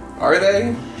 Are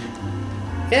they?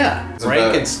 Yeah. It's about-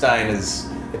 Frankenstein is.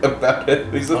 About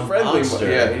it. He's a A friendly monster, one.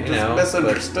 Yeah, he you just know,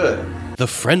 misunderstood. The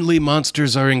friendly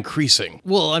monsters are increasing.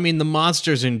 Well, I mean, the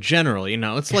monsters in general,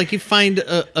 it's like you find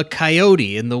a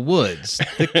coyote in the woods.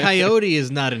 The coyote is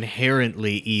not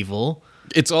inherently evil.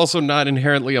 It's also not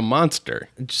inherently a monster.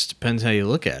 It just depends how you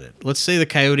look at it. Let's say the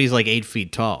coyote's like 8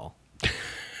 feet tall.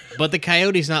 But the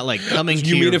coyote's not like coming to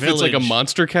You your mean if village. it's like a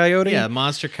monster coyote? Yeah,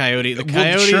 monster coyote. The Well,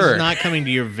 coyote's sure. not coming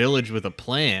to your village with a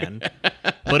plan.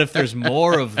 But if there's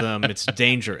more of them, it's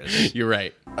dangerous. You're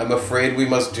right. I'm afraid we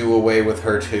must do away with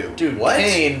her too. Dude, what?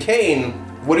 Cain. Cain.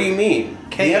 What do you mean?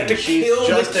 Cain, we have to she's kill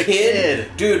just the a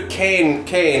kid. Dude,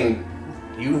 Cain.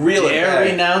 You Reel it dare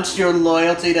back. renounce your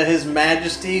loyalty to His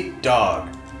Majesty, dog.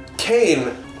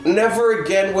 Cain, never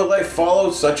again will I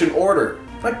follow such an order.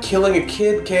 I'm not killing a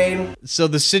kid, Cain. So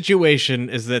the situation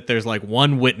is that there's like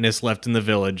one witness left in the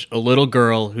village, a little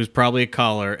girl who's probably a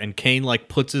caller, and Cain like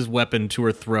puts his weapon to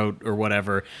her throat or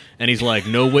whatever, and he's like,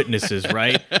 "No witnesses,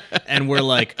 right?" And we're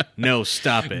like, "No,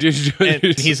 stop it."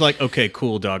 And he's like, "Okay,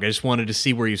 cool, dog. I just wanted to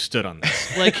see where you stood on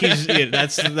this." Like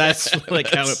that's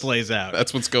like how it plays out.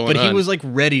 That's what's going But on. he was like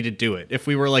ready to do it. If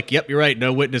we were like, "Yep, you're right,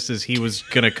 no witnesses," he was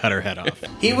gonna cut her head off.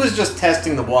 He was just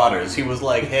testing the waters. He was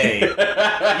like, hey,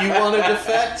 you want to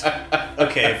defect?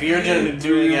 Okay, if you're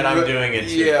doing it, I'm doing it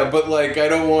too. Yeah, but like, I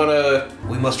don't want to.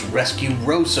 We must rescue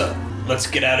Rosa. Let's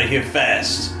get out of here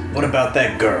fast. What about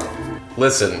that girl?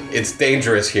 Listen, it's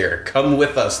dangerous here. Come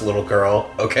with us, little girl,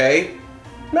 okay?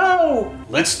 No!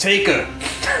 Let's take her.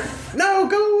 No,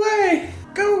 go away!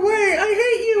 Go away! I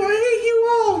hate you! I hate you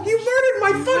all! You murdered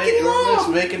my fucking We're just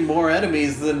mom! making more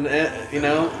enemies than,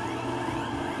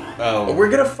 Oh. We're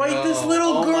gonna fight this Oh,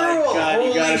 little oh girl! my God, you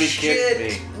Holy gotta be shit!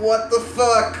 kidding me. What the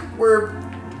fuck?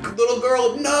 Little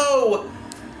girl, no!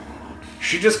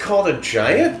 She just called a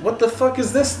giant? What the fuck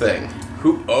is this thing?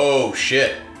 Oh,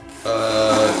 shit.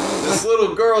 This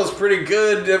little girl's pretty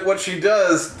good at what she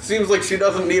does. Seems like she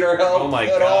doesn't need our help Oh my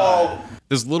at God. all.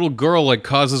 This little girl like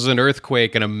causes an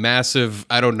earthquake and a massive,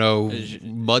 I don't know,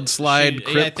 mudslide,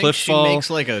 I think cliff she fall. makes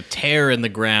like a tear in the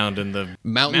ground and the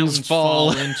Mountains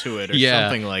fall fall. into it or Yeah.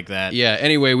 something like that. Yeah,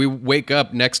 anyway, we wake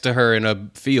up next to her in a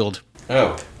field.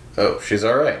 Oh, she's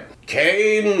alright.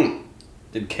 Cain!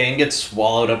 Did Cain get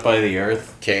swallowed up by the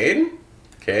earth? Cain?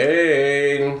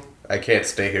 Cain! I can't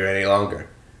stay here any longer.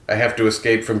 I have to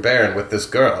escape from Baron with this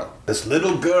girl. This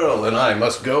little girl and I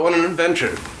must go on an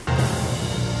adventure.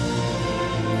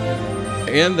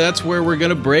 And that's where we're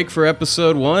gonna break for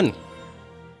episode 1.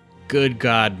 Good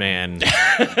God, man.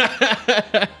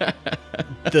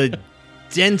 The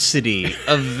density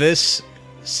of this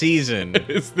season.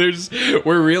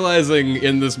 We're realizing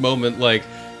in this moment, like,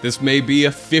 this may be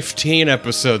a 15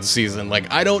 episode season.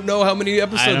 Like, I don't know how many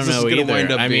episodes I don't this is know gonna either.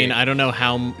 wind up I being. mean, I don't know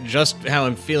how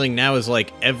I'm feeling now is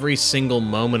like every single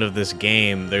moment of this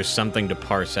game, there's something to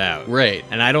parse out. Right.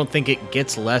 And I don't think it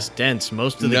gets less dense.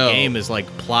 Most of the No. game is like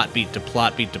plot beat to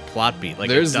plot beat to plot beat. Like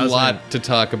There's it a doesn't, lot to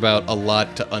talk about, a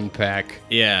lot to unpack.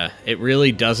 Yeah, it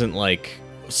really doesn't like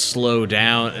slow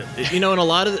down. You know, in a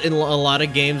lot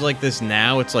of games like this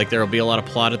now, it's like there'll be a lot of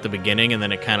plot at the beginning and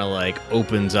then it kind of like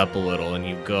opens up a little and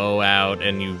you go out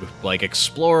and you like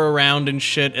explore around and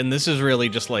shit, and this is really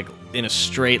just like in a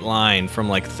straight line from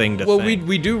like thing to Well, thing.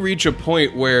 we do reach a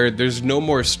point where there's no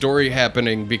more story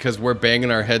happening because we're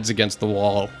banging our heads against the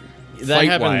wall. that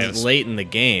happens fight-wise. late in the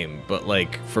game, but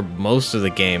like for most of the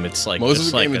game it's like Most just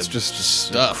of the like game, a it's just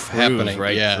stuff cruise happening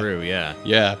right yeah. through. Yeah.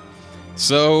 Yeah.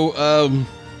 So,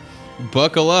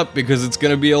 buckle up because it's going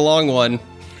to be a long one.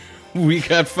 We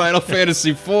got Final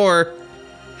Fantasy IV,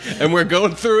 and we're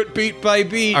going through it beat by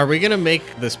beat. Are we gonna make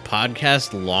this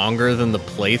podcast longer than the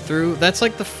playthrough? That's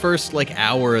like the first like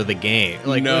hour of the game.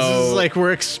 Like this No. is like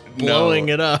we're blowing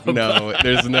it up. No,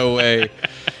 there's no way.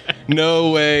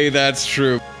 No way that's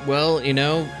true. Well, you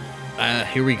know,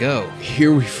 here we go.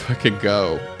 Here we fucking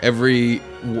go. Every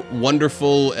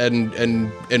wonderful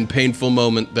and painful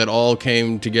moment that all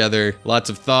came together. Lots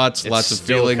of thoughts, It's lots of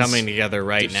still feelings. coming together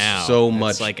right There's now. so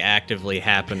much. It's like actively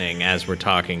happening as we're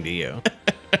talking to you.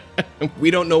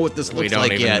 We don't know what this We looks don't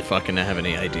like even yet. fucking have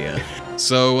any idea.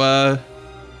 So,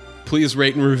 please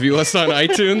rate and review us on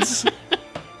iTunes.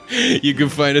 You can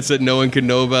find us at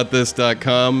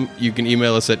noonecannknowabouthis.com. You can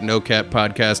email us at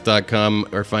nocatpodcast.com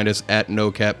or find us at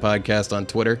nocatpodcast on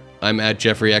Twitter. I'm at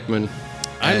Jeffrey Ekman.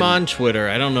 I'm And on Twitter.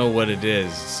 I don't know what it is.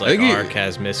 It's like think he-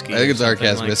 Arkasmiski. I think it's or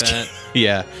something like Arkasmiski. that.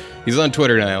 Yeah, he's on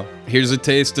Twitter now. Here's a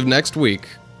taste of next week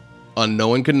on No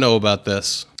One Can Know About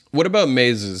This. What about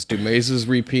mazes? Do mazes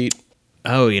repeat?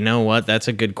 Oh, you know what? That's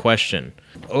a good question.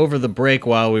 Over the break,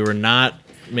 while we were not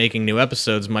making new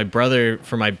episodes, my brother,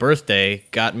 for my birthday,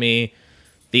 got me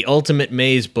the Ultimate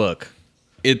Maze book.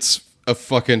 It's a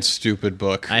fucking stupid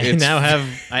book. I now have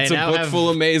It's a book full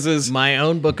of mazes. my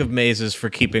own book of mazes for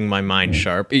keeping my mind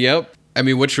sharp. Yep. I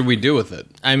mean, what should we do with it?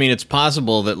 I mean, it's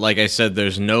possible that, like I said,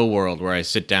 there's no world where I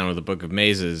sit down with a book of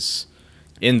mazes.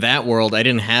 In that world, I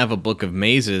didn't have a book of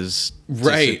mazes to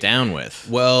Right. sit down with.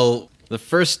 Well, The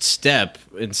first step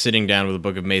in sitting down with a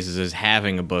book of mazes is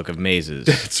having a book of mazes.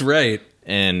 that's right.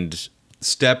 And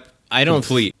Step I don't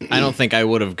complete. I don't think I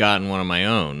would have gotten one of my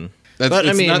own. That's but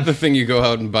it's I mean, not the thing you go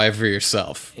out and buy for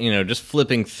yourself. you know, just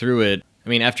flipping through it. I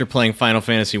mean, after playing Final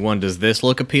Fantasy 1, does this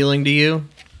look appealing to you?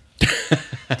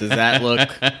 Does that look?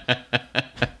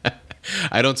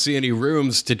 I don't see any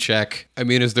rooms to check. I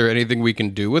mean, is there anything we can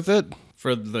do with it?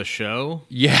 For the show?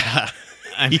 Yeah.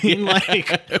 I mean, like,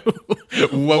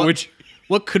 What would you...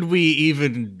 what could we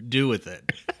even do with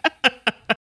it?